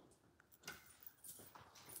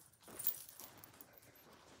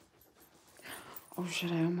 Oh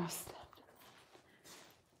shit, I almost stepped.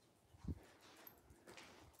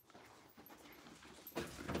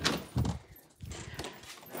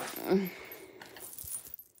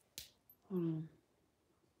 Hold on.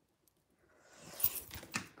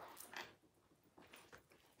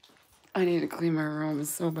 I need to clean my room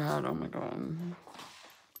so bad. Oh my god.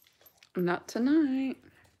 Not tonight.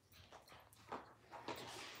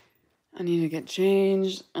 I need to get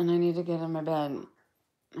changed and I need to get in my bed.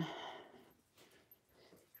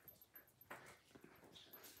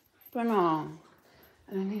 But no.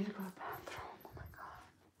 And I need to go to the bathroom. Oh my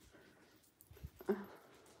god.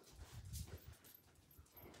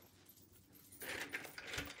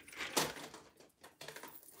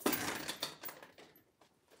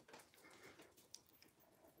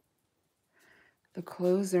 The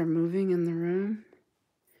clothes are moving in the room?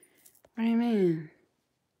 What do you mean?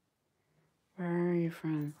 Where are you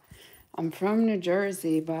from? I'm from New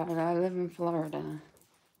Jersey, but I live in Florida.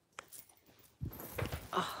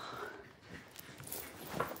 Oh.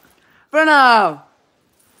 Bruno!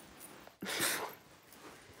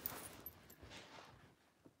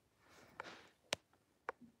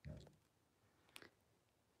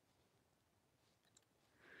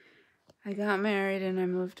 I got married and I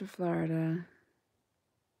moved to Florida.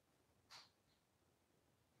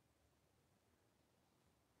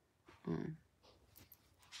 Oh.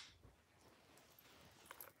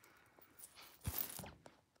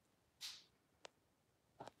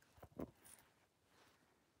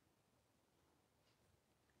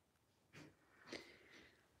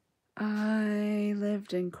 I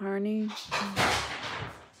lived in Kearney.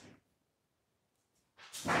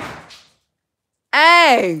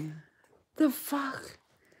 Hey! The fuck?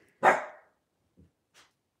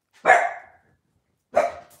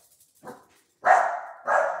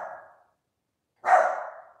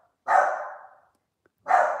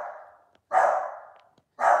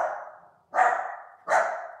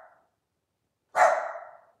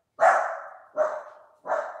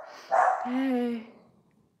 Hey.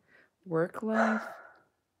 Work life?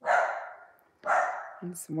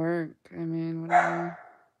 It's work. I mean, whatever.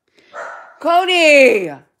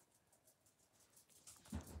 Cody!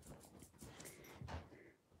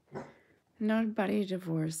 Nobody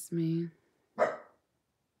divorced me.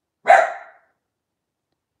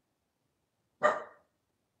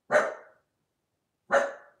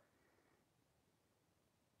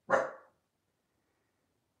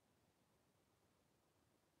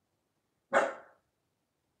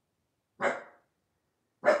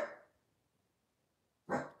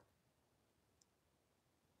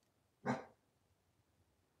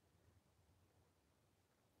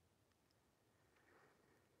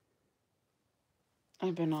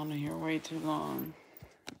 I've been on here way too long.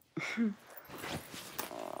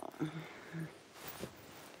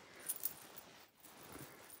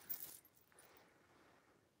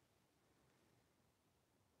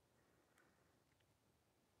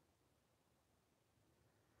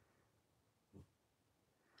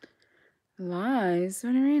 Lies?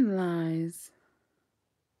 What do you mean lies?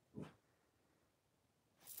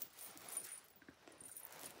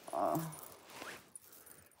 Oh.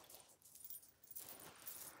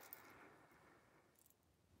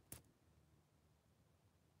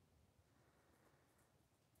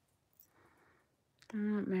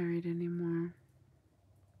 I'm not married anymore.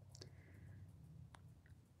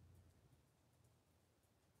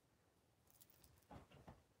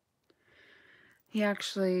 He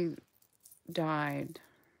actually died.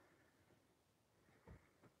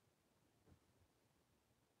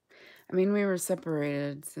 I mean, we were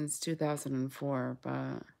separated since 2004,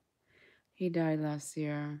 but he died last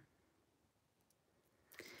year.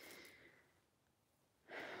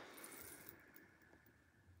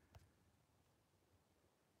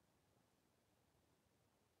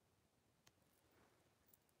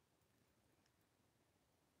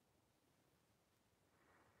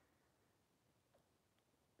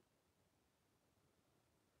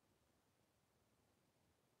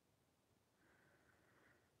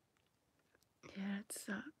 Yeah, it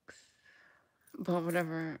sucks. But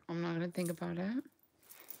whatever, I'm not gonna think about it.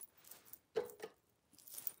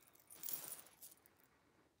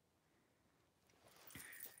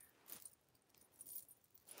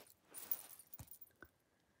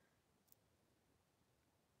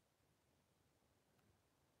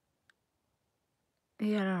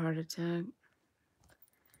 He had a heart attack.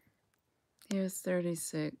 He was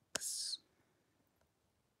 36.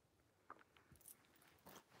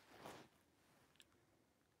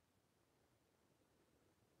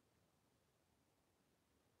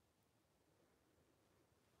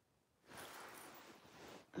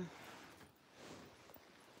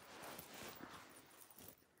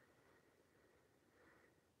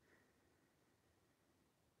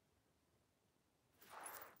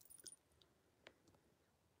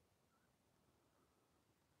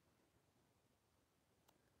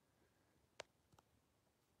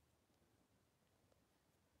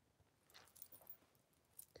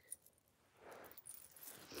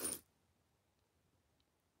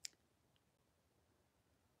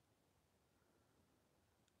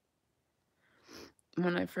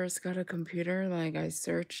 When I first got a computer, like I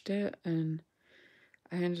searched it and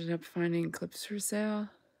I ended up finding clips for sale.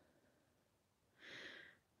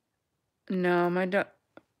 No, my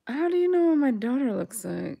how do you know what my daughter looks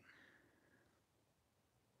like?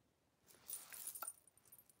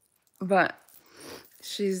 But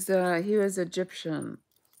she's he was Egyptian.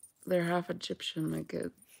 They're half Egyptian, my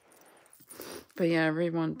kid. But yeah,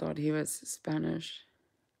 everyone thought he was Spanish.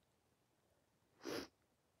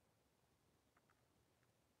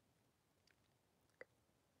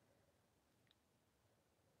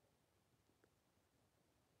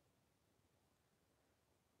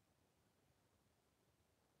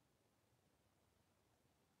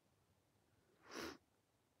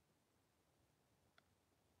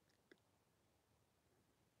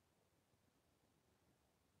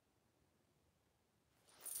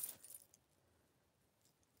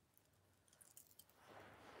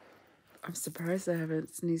 I'm surprised I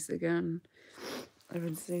haven't sneezed again. I've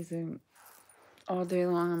been sneezing all day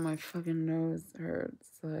long and my fucking nose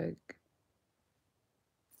hurts. Like,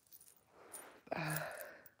 I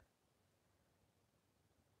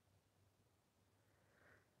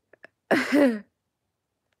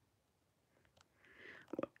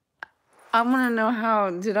want to know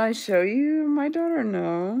how. Did I show you my daughter?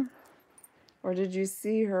 No. Or did you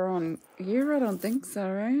see her on here? I don't think so,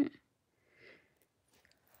 right?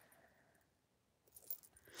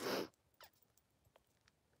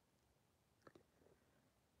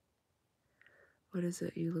 What is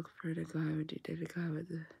it? You look for a guy? Would you date a guy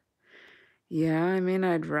with it? Yeah, I mean,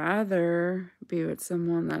 I'd rather be with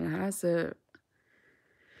someone that has it.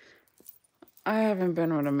 I haven't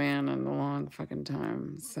been with a man in a long fucking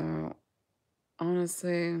time, so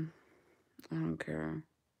honestly, I don't care.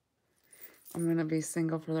 I'm gonna be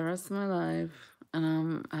single for the rest of my life, and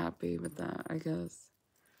I'm happy with that, I guess.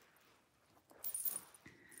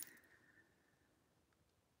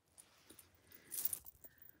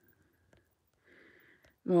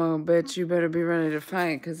 Well, bitch, you better be ready to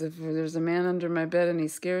fight, because if there's a man under my bed and he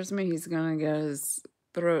scares me, he's gonna get his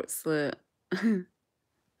throat slit. I'm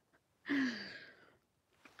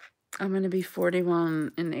gonna be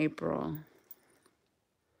 41 in April.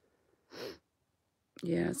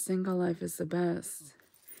 Yeah, single life is the best.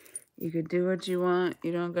 You could do what you want.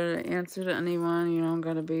 You don't gotta answer to anyone. You don't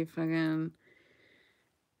gotta be fucking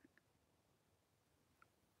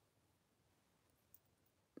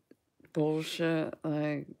bullshit.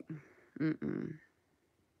 Like, mm-mm.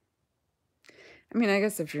 I mean, I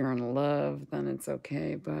guess if you're in love, then it's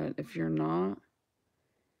okay. But if you're not,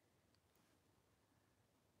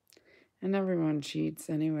 and everyone cheats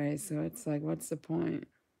anyway, so it's like, what's the point?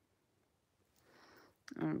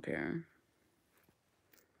 I don't care.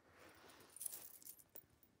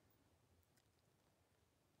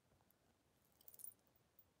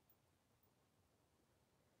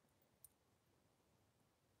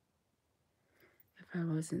 I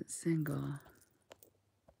wasn't single.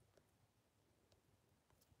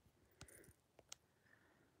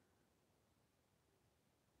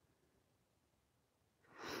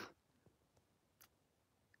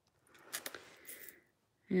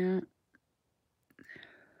 Yeah.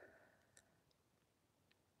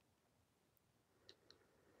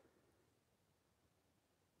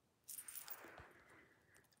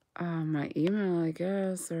 My email, I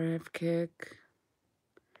guess, or I have Kick.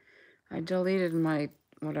 I deleted my,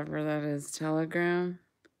 whatever that is, Telegram.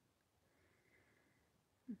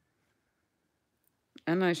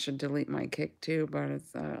 And I should delete my Kick too, but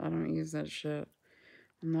it's I don't use that shit.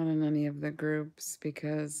 I'm not in any of the groups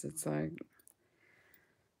because it's like,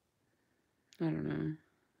 I don't know.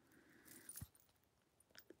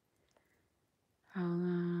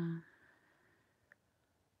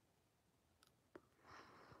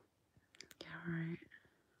 Yeah, right.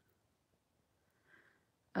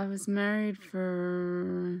 I was married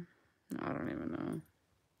for, I don't even know.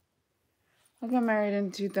 I got married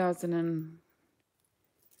in 2000 and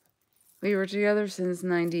we were together since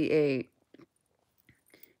 98.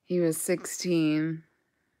 He was 16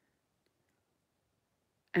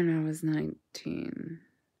 and I was 19.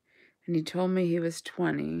 And he told me he was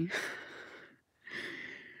 20.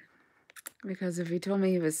 Because if he told me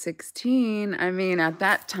he was 16, I mean, at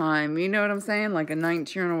that time, you know what I'm saying? Like a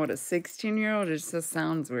 19-year-old with a 16-year-old, it just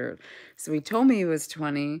sounds weird. So he told me he was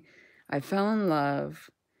 20. I fell in love.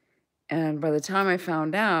 And by the time I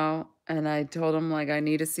found out, and I told him, like, I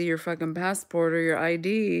need to see your fucking passport or your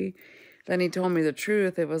ID, then he told me the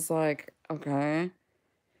truth. It was like, okay.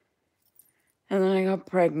 And then I got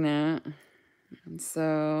pregnant. And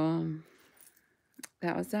so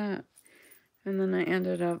that was that. And then I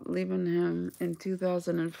ended up leaving him in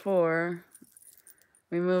 2004.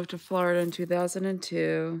 We moved to Florida in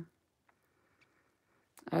 2002.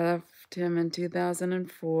 I left him in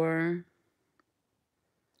 2004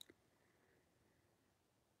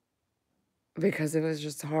 because it was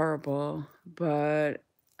just horrible. But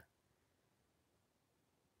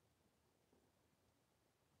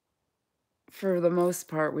for the most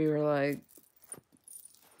part, we were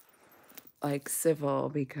like civil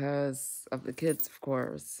because of the kids, of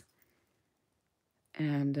course.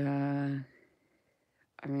 And I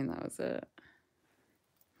mean, that was it.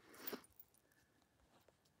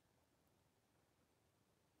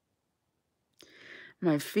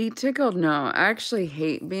 My feet tickled? No, I actually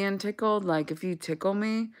hate being tickled. Like, if you tickle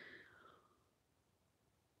me,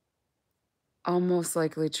 I'll most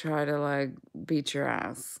likely try to, like, beat your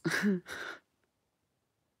ass.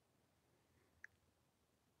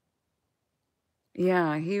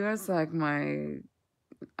 Yeah, he was like he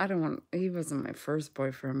wasn't my first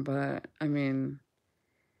boyfriend, but I mean,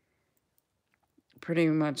 pretty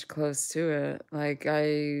much close to it. Like,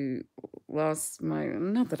 I lost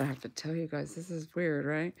not that I have to tell you guys, this is weird,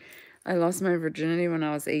 right? I lost my virginity when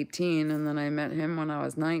I was 18, and then I met him when I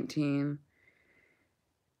was 19.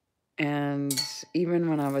 And even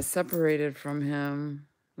when I was separated from him,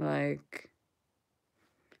 like,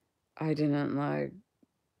 I didn't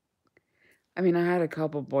I mean, I had a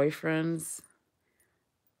couple boyfriends,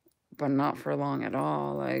 but not for long at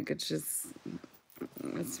all. Like, it's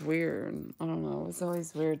weird. I don't know. It's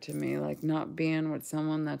always weird to me, like, not being with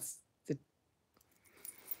someone that's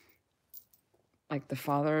like the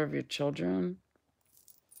father of your children.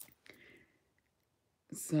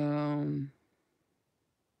 So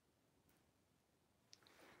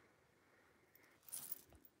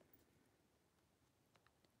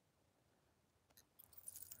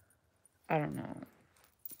I don't know.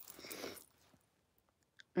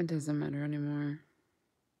 It doesn't matter anymore.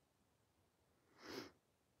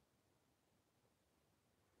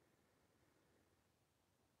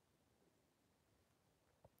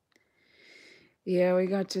 Yeah, we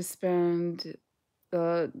got to spend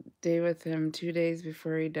the day with him 2 days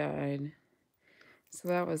before he died. So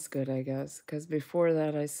that was good, I guess. Because before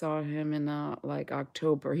that, I saw him in like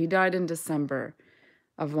October. He died in December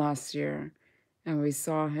of last year. And we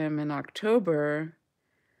saw him in October.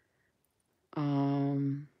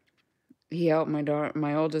 He helped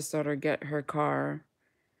my oldest daughter get her car.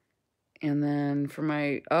 And then for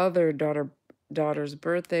my other daughter's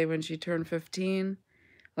birthday, when she turned 15,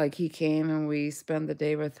 like, he came and we spent the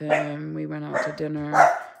day with him. We went out to dinner.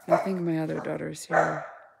 I think my other daughter's here.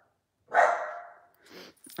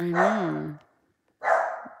 I know.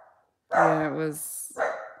 Yeah, it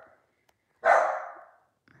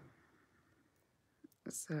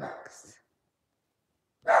sucks.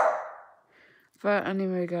 But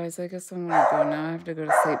anyway, guys, I guess I'm gonna go now. I have to go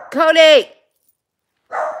to sleep. Cody!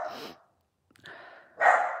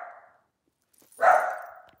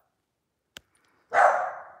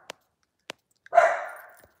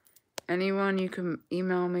 Anyone, you can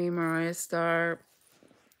email me, Mariah Star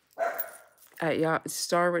at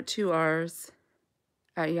star with 2 R's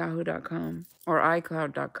at yahoo.com or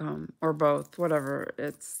iCloud.com or both, whatever.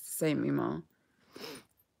 It's the same email.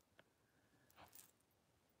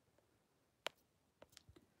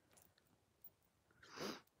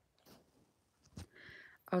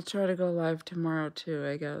 I'll try to go live tomorrow too,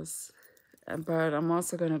 I guess. But I'm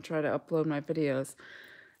also going to try to upload my videos.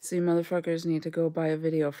 So you motherfuckers need to go buy a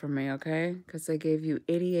video from me, okay? Because I gave you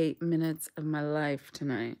 88 minutes of my life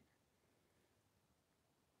tonight.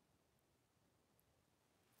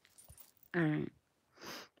 All right.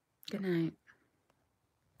 Good night.